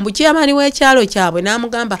yambuzeeko mbu kyamaani w'ekyalo kyabwe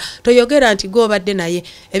n'amugamba toyogera nti gw'obadde naye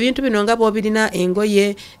ebintu bino nga bw'obirina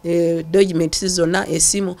engoye documents zonna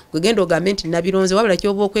esimu gwe genda ogambe nti nabironze wabula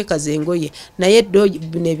ky'oba okwekaza engoye naye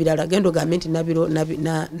n'ebirala genda ogambe nti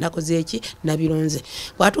nakoze eki nabironze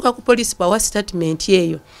bw'atuuka ku poliisi bawa statement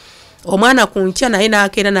eyo omwana ku nkya naye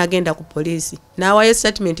n'akeera n'agenda ku poliisi n'awayo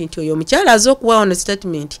statement nti oyo omukyala aze okuwa ono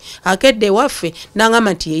statement akedde ewaffe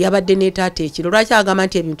n'agamba nti yabadde n'etaata ekiro lwaki agamba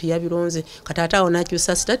nti ebintu yabironze kataata awo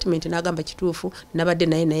n'akyusa statement n'agamba kituufu nabadde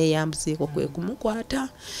naye yambuzeeko kwe kumukwata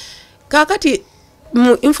kaakati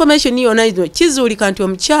mu information yonna ino kizuulika nti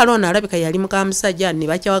omukyala ono alabika yali mukamusajja ne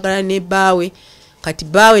bakyawagala ne bbaawe kati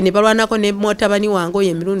bbaawe ne balwanako ne mutabani wange oyo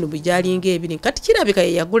emirundi bugyalinga 2 kati kirabika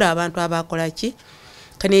ye yagula abantu abakola ki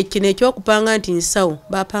kino ekyokupanga nti nsawo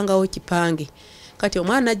bapangawo kipange kati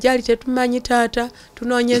omwana ajjali tetumanyi taata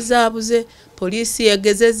tunoonyeza abuze poliisi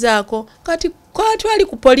yegezezaako kati twali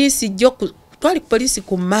ku poliisi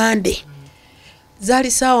ku Mande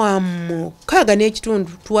zaali saawa 6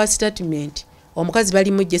 n'ekitundu tuwa statement omukazi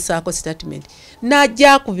bali mujjesaako statement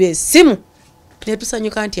n'ajja akuba essimu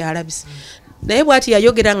netusanyuka nti alabise naye bwati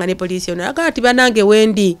yayogera nga ne poliisi ono agamba nti banange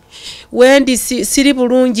wendi siri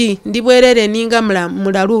bulungi ndi bwerere ninga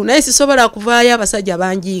mulalu naye sisobola kuvaayo abasajja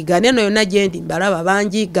banjiiga neno yonna gyendi mbalaba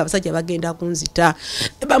banjiiga abasajja bagenda kunzita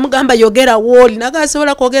bamugamba yogera wooli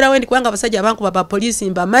nagasobola kwogera wendi kubanga abasajja bankuba ba poliisi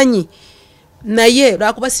mbamanyi naye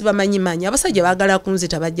lwakuba sibamanyimanyi abasajja baagala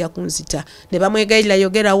kunzita bajja kunzita ne bamwegayirira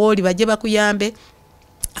yogera wooli bajje bakuyambe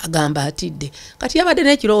agamba atidde kati yabadde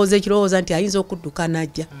n'ekirowooza nti ayinza okudduka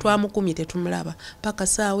najja twamukumye tetumulaba paka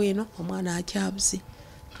saawa eno omwana akyabuze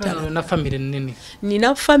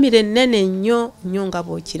nina famire nnene nnyo nga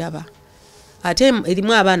bw'okiraba ate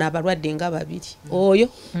erimu abaana abalwadde nga 2 oyo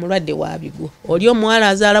mulwadde wa bigo oli omuwala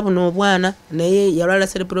azaala buno obwana naye yalwala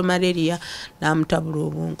cerebral malaria n'amutabula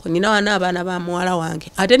obwonko nina wana abaana ba muwala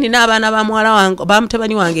wange ate nina abaana ba muwala wange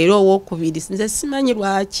bamutabani wange era ow'okubiri nze simanyi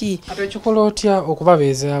lwaki ate ekikola otya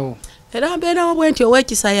okubabeezaawo Era mbeerawo bwenti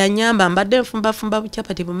ow'ekisa yanyamba mbadde nfumbafumba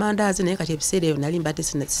bucapati bumandaazi naye kati ebiseera ebyo nali mbadde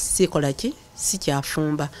sikola ki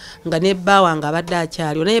sikyafumba nga ne bba wange abadde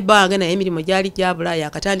akyaliwo naye bba wange naye emirimu gyali gya bulaaya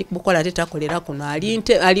akatandika bukola ate takolera kuno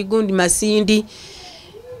ali gundi masindi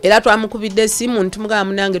era twamukubidde essimu ntumugamba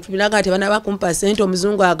munange tubiraga ati bana bakumpa ssente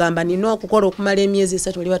omuzungu agamba nina okukola okumala emyezi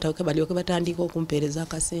 3 oli batawuke balyoke batandika okumpeereza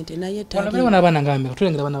akasente naye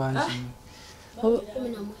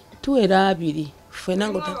tuwera 2 fena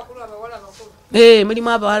ngo mulimu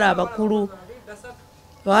abawala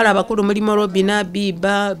abakulu mulimu Robina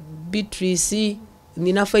Biba Beatrice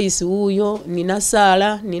nina Face wuyo nina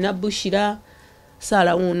Sala nina Bushira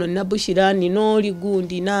Sala uno nina Bushira nina oli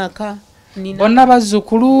gundi naka bonna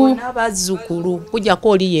bazzukulu kujja ko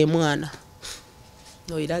oli ye mwana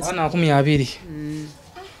bana 12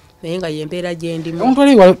 naye nga yembeera gyendimu omuntu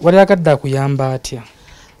oli waliagadde akuyamba atya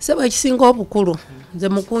sebo ekisinga obukulu nze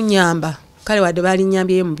mukunyamba kale wadde bali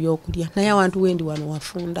nyambye mu byokulya naye awantu wendi wano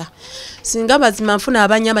wafunda singa bazima nfuna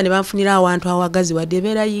abanyamba ne banfunira awantu awagazi wadde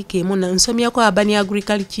beera yiikeemu nsomyako Urban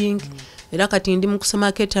Agriculture era kati ndi mu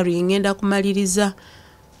kusoma catering ngenda kumaliriza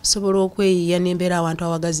sobola okweyiya nembeera awantu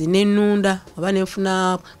awagazi nenunda oba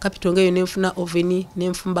nenfuna capital ngeyo nenfuna oven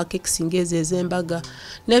nenfumba cakes ngeze ezembaga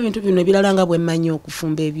n'ebintu bino ebirala nga bwe mmanyi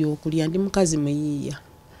okufumba ebyokulya ndi mukazi muyiiya.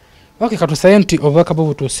 Okay, katusaye nti obubaka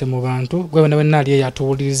bubutuuse mu bantu gwe nawe nali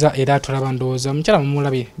yatuwuliriza era tulaba ndowooza omukyala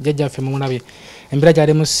mumulabye jjajjaffe mumulabye embeera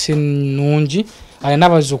gyalimu si nnungi alina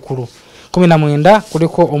abazzukulu 19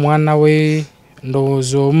 kuliko omwana we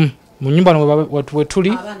ndowooza omu mu nnyumba we tuli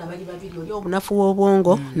abaana bali babiri oli obunafu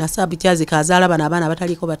w'obwongo na Sabukyazi kazaala bano abaana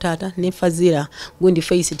bataliko bataata ne Fazira gundi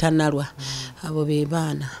Face Tanalwa abo be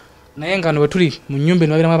baana naye nga we tuli mu nnyumba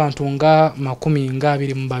eno babiramu abantu nga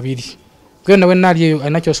 22 gwe nawe nali eyo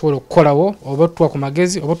alina kyosobola okukolawo oba tuwa ku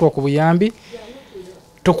magezi oba tuwa ku buyambi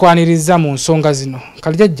tukwaniriza mu nsonga zino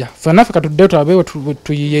kali jjajja fenaffe katuddeyo tulabeewo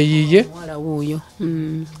tuyiyeyiye mwala wuuyo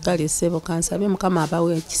kale ssebo kansabe mukama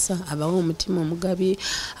abawe ekisa abawe omutima omugabi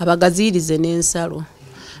abagaziirize n'ensalo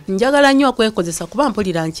njagala nnyo okwekozesa kuba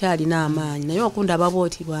mpulira nkyalina amaanyi naye okundaba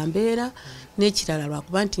bwoti lwambeera n'ekirala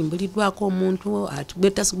lwakuba nti mbuliddwako omuntu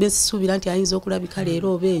besisuubira nti ayinza okulabika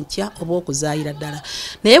leero oba enkya oba okuzaayira ddala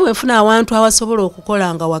naye bwe nfuna awantu awasobola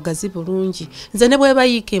okukola nga wagazi bulungi nze ne bwe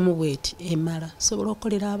bayiikeemu bweti emala sobola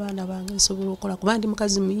okukolera abaana bange nsobola okukola kuba ndi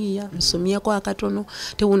mukazi muyiiya nsomyeko akatono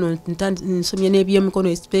tewuno nsomye n'ebyemikono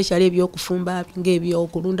especially ebyokufumba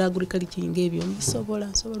ng'ebyokulunda agriculture ng'ebyo nsobola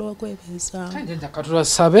okwebeezaamu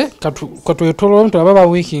katulasabe katwetolwa omuntu aba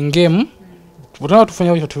bawiikingemu butana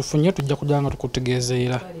tufunye tujja kujanga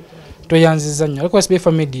tukutegezeera toyanziza nnyo ariko SBF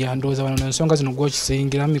media ndowooza bano ensonga zino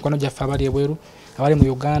gwokisingira mu mikono gyaffe abali ebweru abali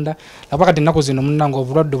mu Uganda laba kati ennaku zino munnanga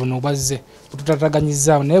obulwadde buno obwazze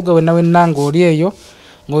bututataganyizaawo naye gwe wenna wennanga oli eyo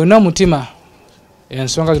ng'olina omutima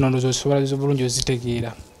ensonga zino ndowooza osobola bulungi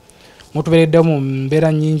ozitegeera mutubeereddewo mu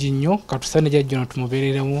mbeera nnyingi nnyo katusane gyajjo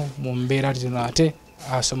tumubeereremu mu mbeera zino ate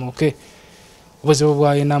asomoke obuzibu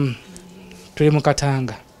bwayinamu tuli mu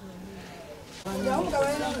Katanga.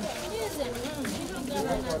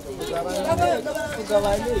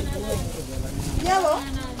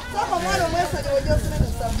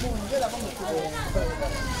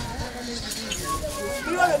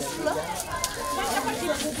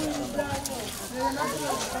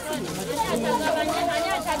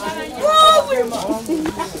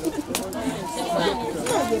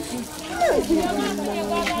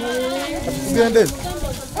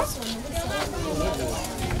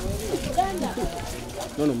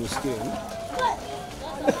 No, musique.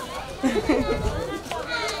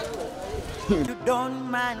 You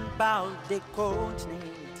don't mind about the continent.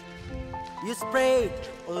 You spread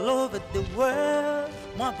all over the world.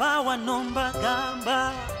 Mwabawa nomba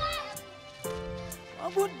gamba.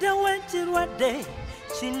 Wabuda wachirwade.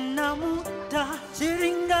 Chinamuta.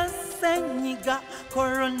 Chiringa senyiga.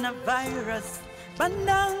 Coronavirus.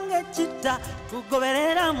 Bandange chita.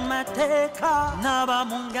 Kugoberera mateka. Naba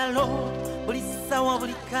mungalo. Buli sawa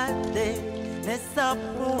buli kade.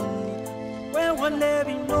 Nesapuni. Wewe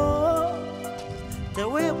nebino.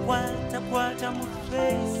 Tewe kwata mu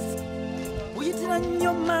face. Uyitira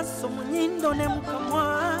nnyo maso mu nyindo ne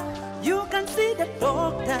mukamwa. You can see the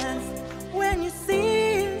doctors when you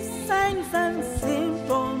see signs and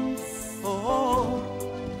symptoms. Oh,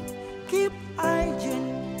 keep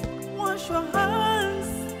hygiene, wash your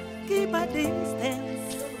hands, keep a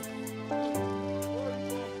distance.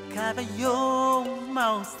 Cover your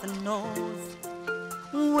mouth and nose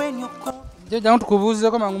when you cough. Jjajja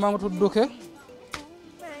tukubuuzeko mangu tudduke.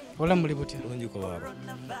 Ola muli butya? Lonjiko baba.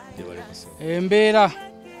 Embeera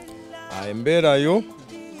yo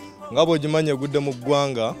nga bw'ogimanya egudde mu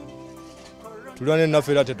ggwanga tulwane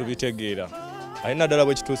naffe era tetubitegeera alina ddala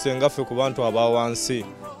bwe kituuse ngaffe ku bantu abawansi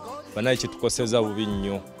banaye kitukoseza bubi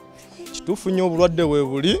nnyo kituufu nnyo obulwadde bwe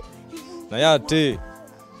buli naye ate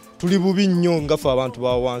tuli bubi nnyo ngaffe abantu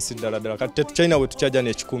bawansi ddala kati tetukyalina bwe tukyaja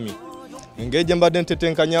n'ekikumi engeri gye mbadde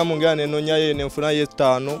ntetenkanyamu ngera nenonyayo nenfunayo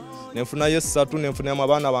 5 nenfunayo 3 nenfunamu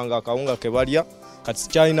abaana bange akawunga ke balya kati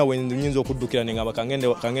sikyalina bwe nyinza okuddukira nengamba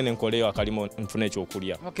kangende nkoleyo akalimo nfuna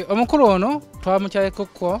ekyokulya. Omukulu ono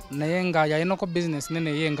twamukyayekoko naye nga yalinako bizinesi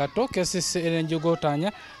nene y'engato kesisi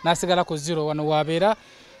enjogotanya n'asigala ku 0 wano wabeera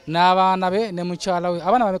n'abaana be ne mukyala we.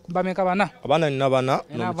 Abaana bameka bana? Abaana nina bana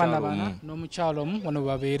n'omukyalo omu wano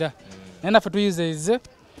babeera. Naye naffe tuyizeize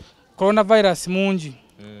coronavirus mungi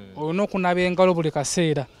olina okunaba engalo buli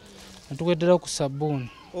kaseera netugedderawo ku sabbuuni.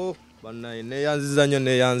 Bannaye neyanziza nnyo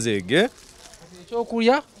neyanzeege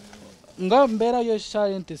ekyokulya nga mbeera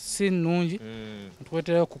yokyali nti si nnungi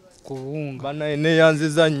tukweterayo ku buwunga. Bannaye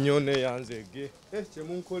neyanziza nnyo neyanzeege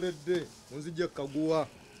kyemunkoledde munzijja kaguwa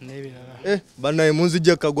n'ebirala bannaye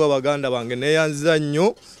munzijja kaguwa baganda bange neyanziza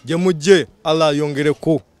nnyo gye mujje Allah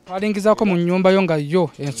ayongereko. Twalingizaako mu nnyumba yo nga yo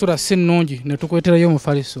ensula si nnungi ne tukweterayo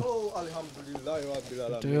omufaliso.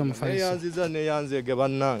 Neyanziza neyanzeege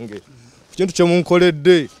bannange kintu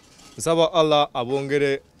kyemunkoledde nsaba Allah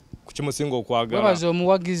abongere kukimusinga okwagala. Babaze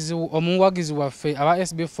omuwagizi waffe aba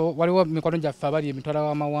SB4 waliwo mikono gyaffe abali emitwala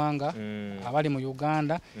w'amawanga abali mu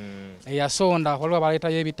Uganda eyasonda waliwo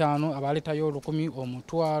abaleetayo 5 abaleetayo 10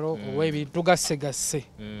 omutwalo ow'ebiri tugassegase.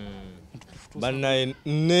 Bannaye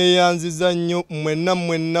neyanziza nnyo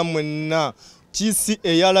mwenna kisi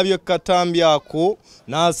eyalabye katambi ako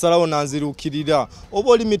n'asalawo nanzirukirira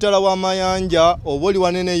oba oli mitala w'amayanja oba oli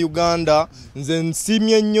wanene Uganda nze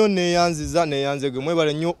nsimye nnyo neyanziza neyanzege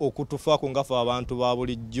mwebale nnyo okutufaako ngafe abantu ba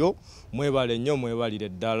bulijjo mwebale nnyo mwebalire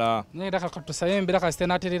ddala. Naye tusabe embeera kasite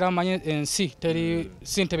n'aterera amanye ensi teri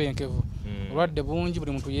sintebenkevu olwadde bungi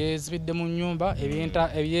buli muntu yeezibidde mu nnyumba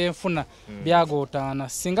ebyenfuna byagootaana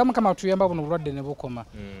singa Mukama tuyamba buno bulwadde ne bukoma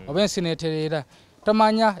oba ensi neeterera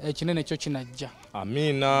tamanya ekinene kyo kinajja.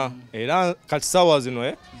 Amina. Era kati sawa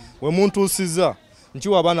zino we muntu usiza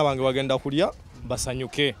nkiwa abaana bange bagenda kulya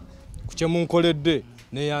basanyuke kuche munkoledde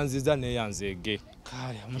neyanziza neyanzeege.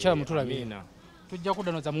 Kale omukyala mutulabire tujja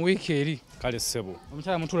kudanoza mu wiiki eri kale sebo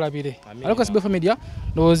omukyala mutulabire aliko SB Media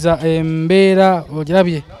ndowooza embeera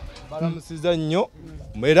ogirabye balamusiza nnyo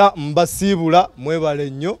era mbasiibula mwebale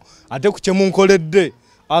nnyo ate kuche munkoledde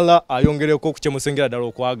Allah ayongereko kuche musengera ddala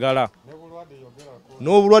okwagala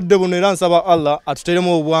n'obulwadde buno era nsaba Allah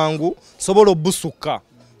atuteremu obwangu sobola obusuka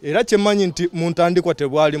era kyemanyi nti muntandikwa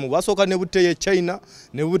tebwalimu basooka ne buteye China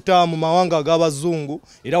ne buta mu mawanga ag'abazungu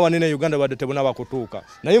era wanene Uganda badde tebuna bakutuuka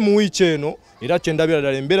naye mu wiiki eno era kyendabira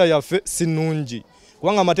ddala embeera yaffe si nnungi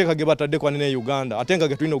kubanga amateeka ge batadde kwa nene Uganda ate nga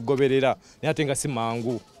ge tulina okugoberera naye ate nga si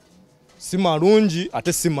mangu si malungi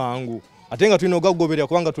ate si mangu ate nga tulina ogagoberera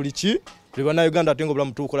kubanga tuli bana Uganda ate nga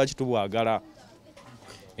obulamu tukola kitubwagala.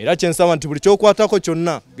 Era kyensaba nti buli kyokwatako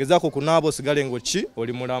kyonna gezaako kunaabo sigale ngoki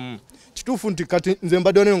oli mulamu. Kituufu nti kati nze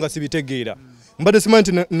mbadde oneyo nga sibitegeera mbadde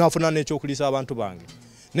simanyi nti nafuna n'ekyokulisa abantu bange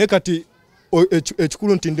naye kati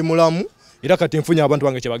ekikulu nti ndi mulamu era kati nfunye abantu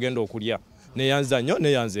bange kye bagenda okulya neyanza nnyo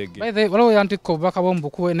neyanzeege. By the way waliwo yantikko obubaka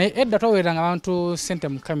bw'omubukuwe naye edda toweeranga abantu ssente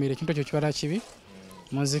mu kamera ekintu ekyo kibala kibi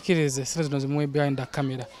munzikirize sente zino zimuwe behind the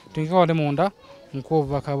camera tunkika wale munda nkuwa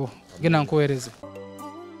obubaka bwo genda nkuweereze.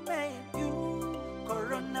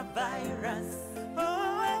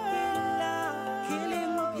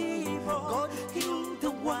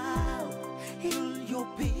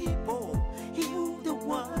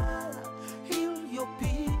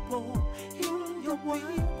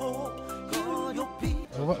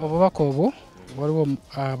 Obubaka obwo waliwo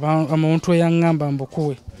omuntu eyaŋŋamba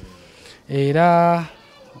mbukuwe era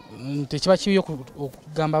tekiba kibi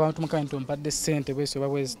okugamba abantu mukama nti ompadde ssente bwesi oba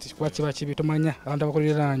bwezi kuba kiba kibi tomanya abantu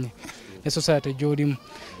abakuliraanye ne society gy'olimu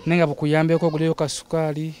naye nga bukuyambeko oguleyo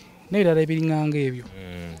kasukaali n'ebirala ebiringanga ebyo.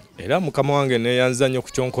 Era mukama wange neyanziza nnyo ku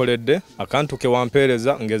kyonkoledde akantu ke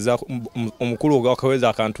wampeereza ngeza omukulu ogwakaweza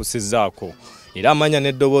akantusizzaako era amanya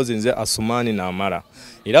n'eddoboozi nze Asumaani n'amala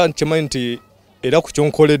era nkimanyi nti era ku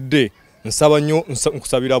kyonkoledde nsaba nnyo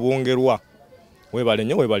nkusabira bwongerwa weebale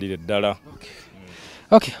nnyo weebalire ddala.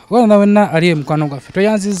 Okay wonna wenna ali mukwano gwaffe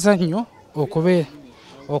tweyanziza nnyo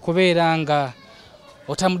okubeera nga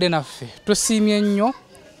otambudde naffe tusiimye nnyo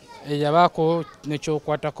eyabaako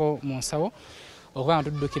nekyokwatako mu nsawo okuba nga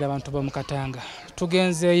tuddukira abantu b'omuKatanga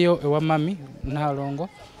tugenzeeyo ewa mami Nalongo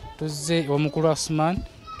tuzze ewa mukulu Asuman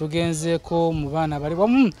tugenzeeko mu baana bali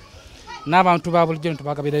wamu n'abantu ba bulijjo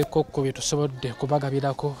netubagabirako ku bye tusobodde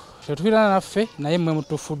kubagabirako tetulina naffe naye mmwe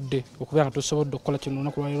mutufudde okubeera nga tusobodde okukola kino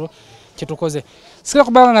olunaku lwaleero kyetukoze sikira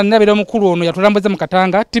kubanga nga nabira omukulu ono yatulambuza mu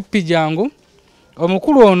Katanga tipi jangu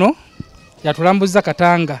omukulu ono yatulambuza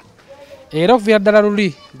Katanga era okuviira ddala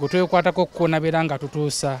luli gwe twekwatako kukona nga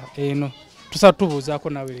tutuusa eno tusatubuuzaako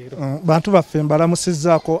nawe leero bantu baffe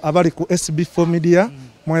mbalamusizzaako abali ku SB4 Media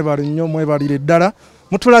mwebali nnyo mwebalire ddala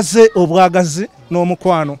mutulaze obwagazi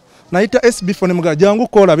n'omukwano nayita SB4 ne muga jangu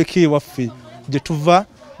kola biki waffe gye tuva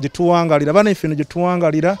gye tuwangalira bana ife gye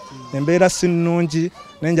tuwangalira embeera si nnungi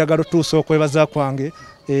n'enjagalo tuusa okwebaza kwange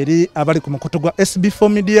eri abali ku mukutu gwa SB4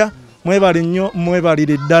 Media mwebali nnyo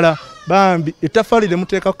mwebalire ddala bambi ettafalire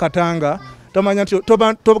muteeka ku Katanga tomanya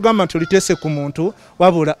togamba nti oliteese ku muntu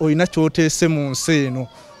wabula olina kyoteese mu nsi eno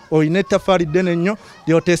olina ettafali ddene nnyo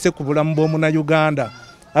lyoteese ku bulamu bw'omunnayuganda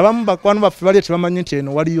abamu bakwano baffe bali tebamanyi nti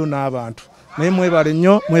eno waliyo n'abantu naye mwebale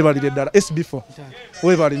nnyo mwebalire ddala SB4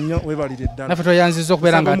 webale nnyo webalire ddala naffe toyanziza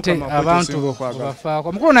okubeera nga ate abantu bafaako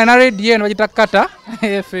omukulu nalina rediyo eno bagita kata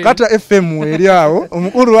FM eri awo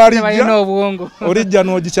omukulu walijja olijja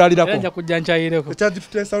n'ogikyalirako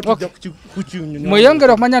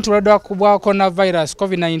mweyongere okumanya nti obulwadde bwa coronavirus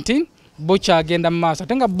COVID-19 bukyagenda mu maaso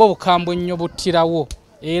ate nga bo bukambwe nnyo buttirawo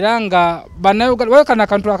era nga bannayuganda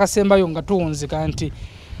akantu akasembayo nga tuwunzika nti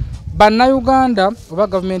bannayuganda oba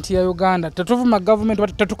gavumenti ya Uganda tetuvuma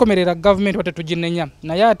gavumenti tetukomerera gavumenti tetuginenya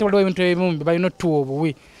naye ate waliwo ebintu ebimu balina otuwa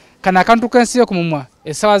obuwi kana akantu k'ensi yo ku mumwa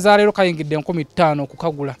essaawa za leero kayingidde 15,000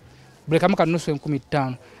 okukagula buli kamu kanusu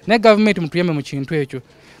 15,000 naye gavumenti mutuyeme mu kintu ekyo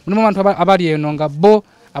mulimu abantu abali eno nga bo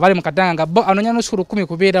abali mu Katanga nga bo anonya nusu 10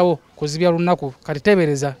 kubeerawo kuzibya lunaku kati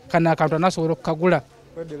tebereza kana akantu anasobola okukagula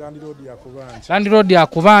landiroodi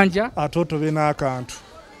akubanja atotobe n'akantu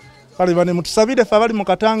kale bane mutusabire fa bali mu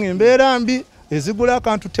Katanga embeera mbi ezigula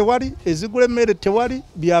akantu tewali ezigula emmere tewali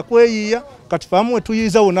byakweyiya kati famu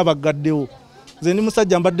tuyiza wona bagaddewo nze ndi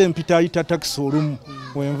musajja mbadde mpita ayita taxi olumu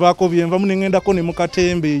wenvaako byenva munengendako ne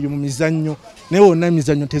mukatembe eyo mu mizannyo naye wonna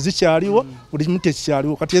emizannyo tezikyaliwo buli kimu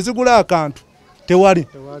tekikyaliwo kati ezigula akantu tewali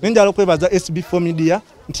nenjala okwebaza SB4 Media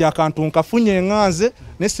nti akantu nkafunye enganze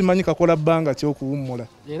nesimanyi kakola bbanga ky'okuwummula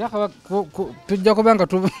era tujja kubanga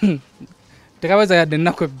tekaweza yadde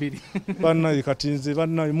ennaku ebbiri bannaye kati nze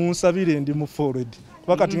bannaye munsabire ndi mu forward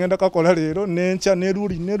kuba kati ngenda kakola leero nenkya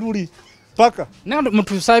neruli paka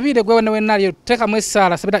mutusabire gwe wenali tekamu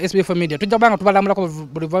essaala sabira SB4 Media tujja kubanga tubalamulako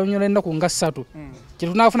buli luvannyuma lw'ennaku nga 3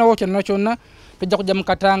 kyetunaafuna kyonna kyonna tujja kujja mu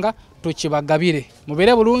Katanga tukibagabire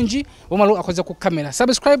mubeere bulungi omalu akoze ku kamera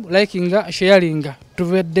subscribe likinga sharinga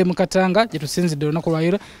tuvedde mu Katanga gye tusinzidde olunaku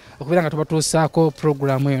lwayiro okubeera nga tubatuusaako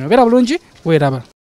programu eno beera bulungi weeraba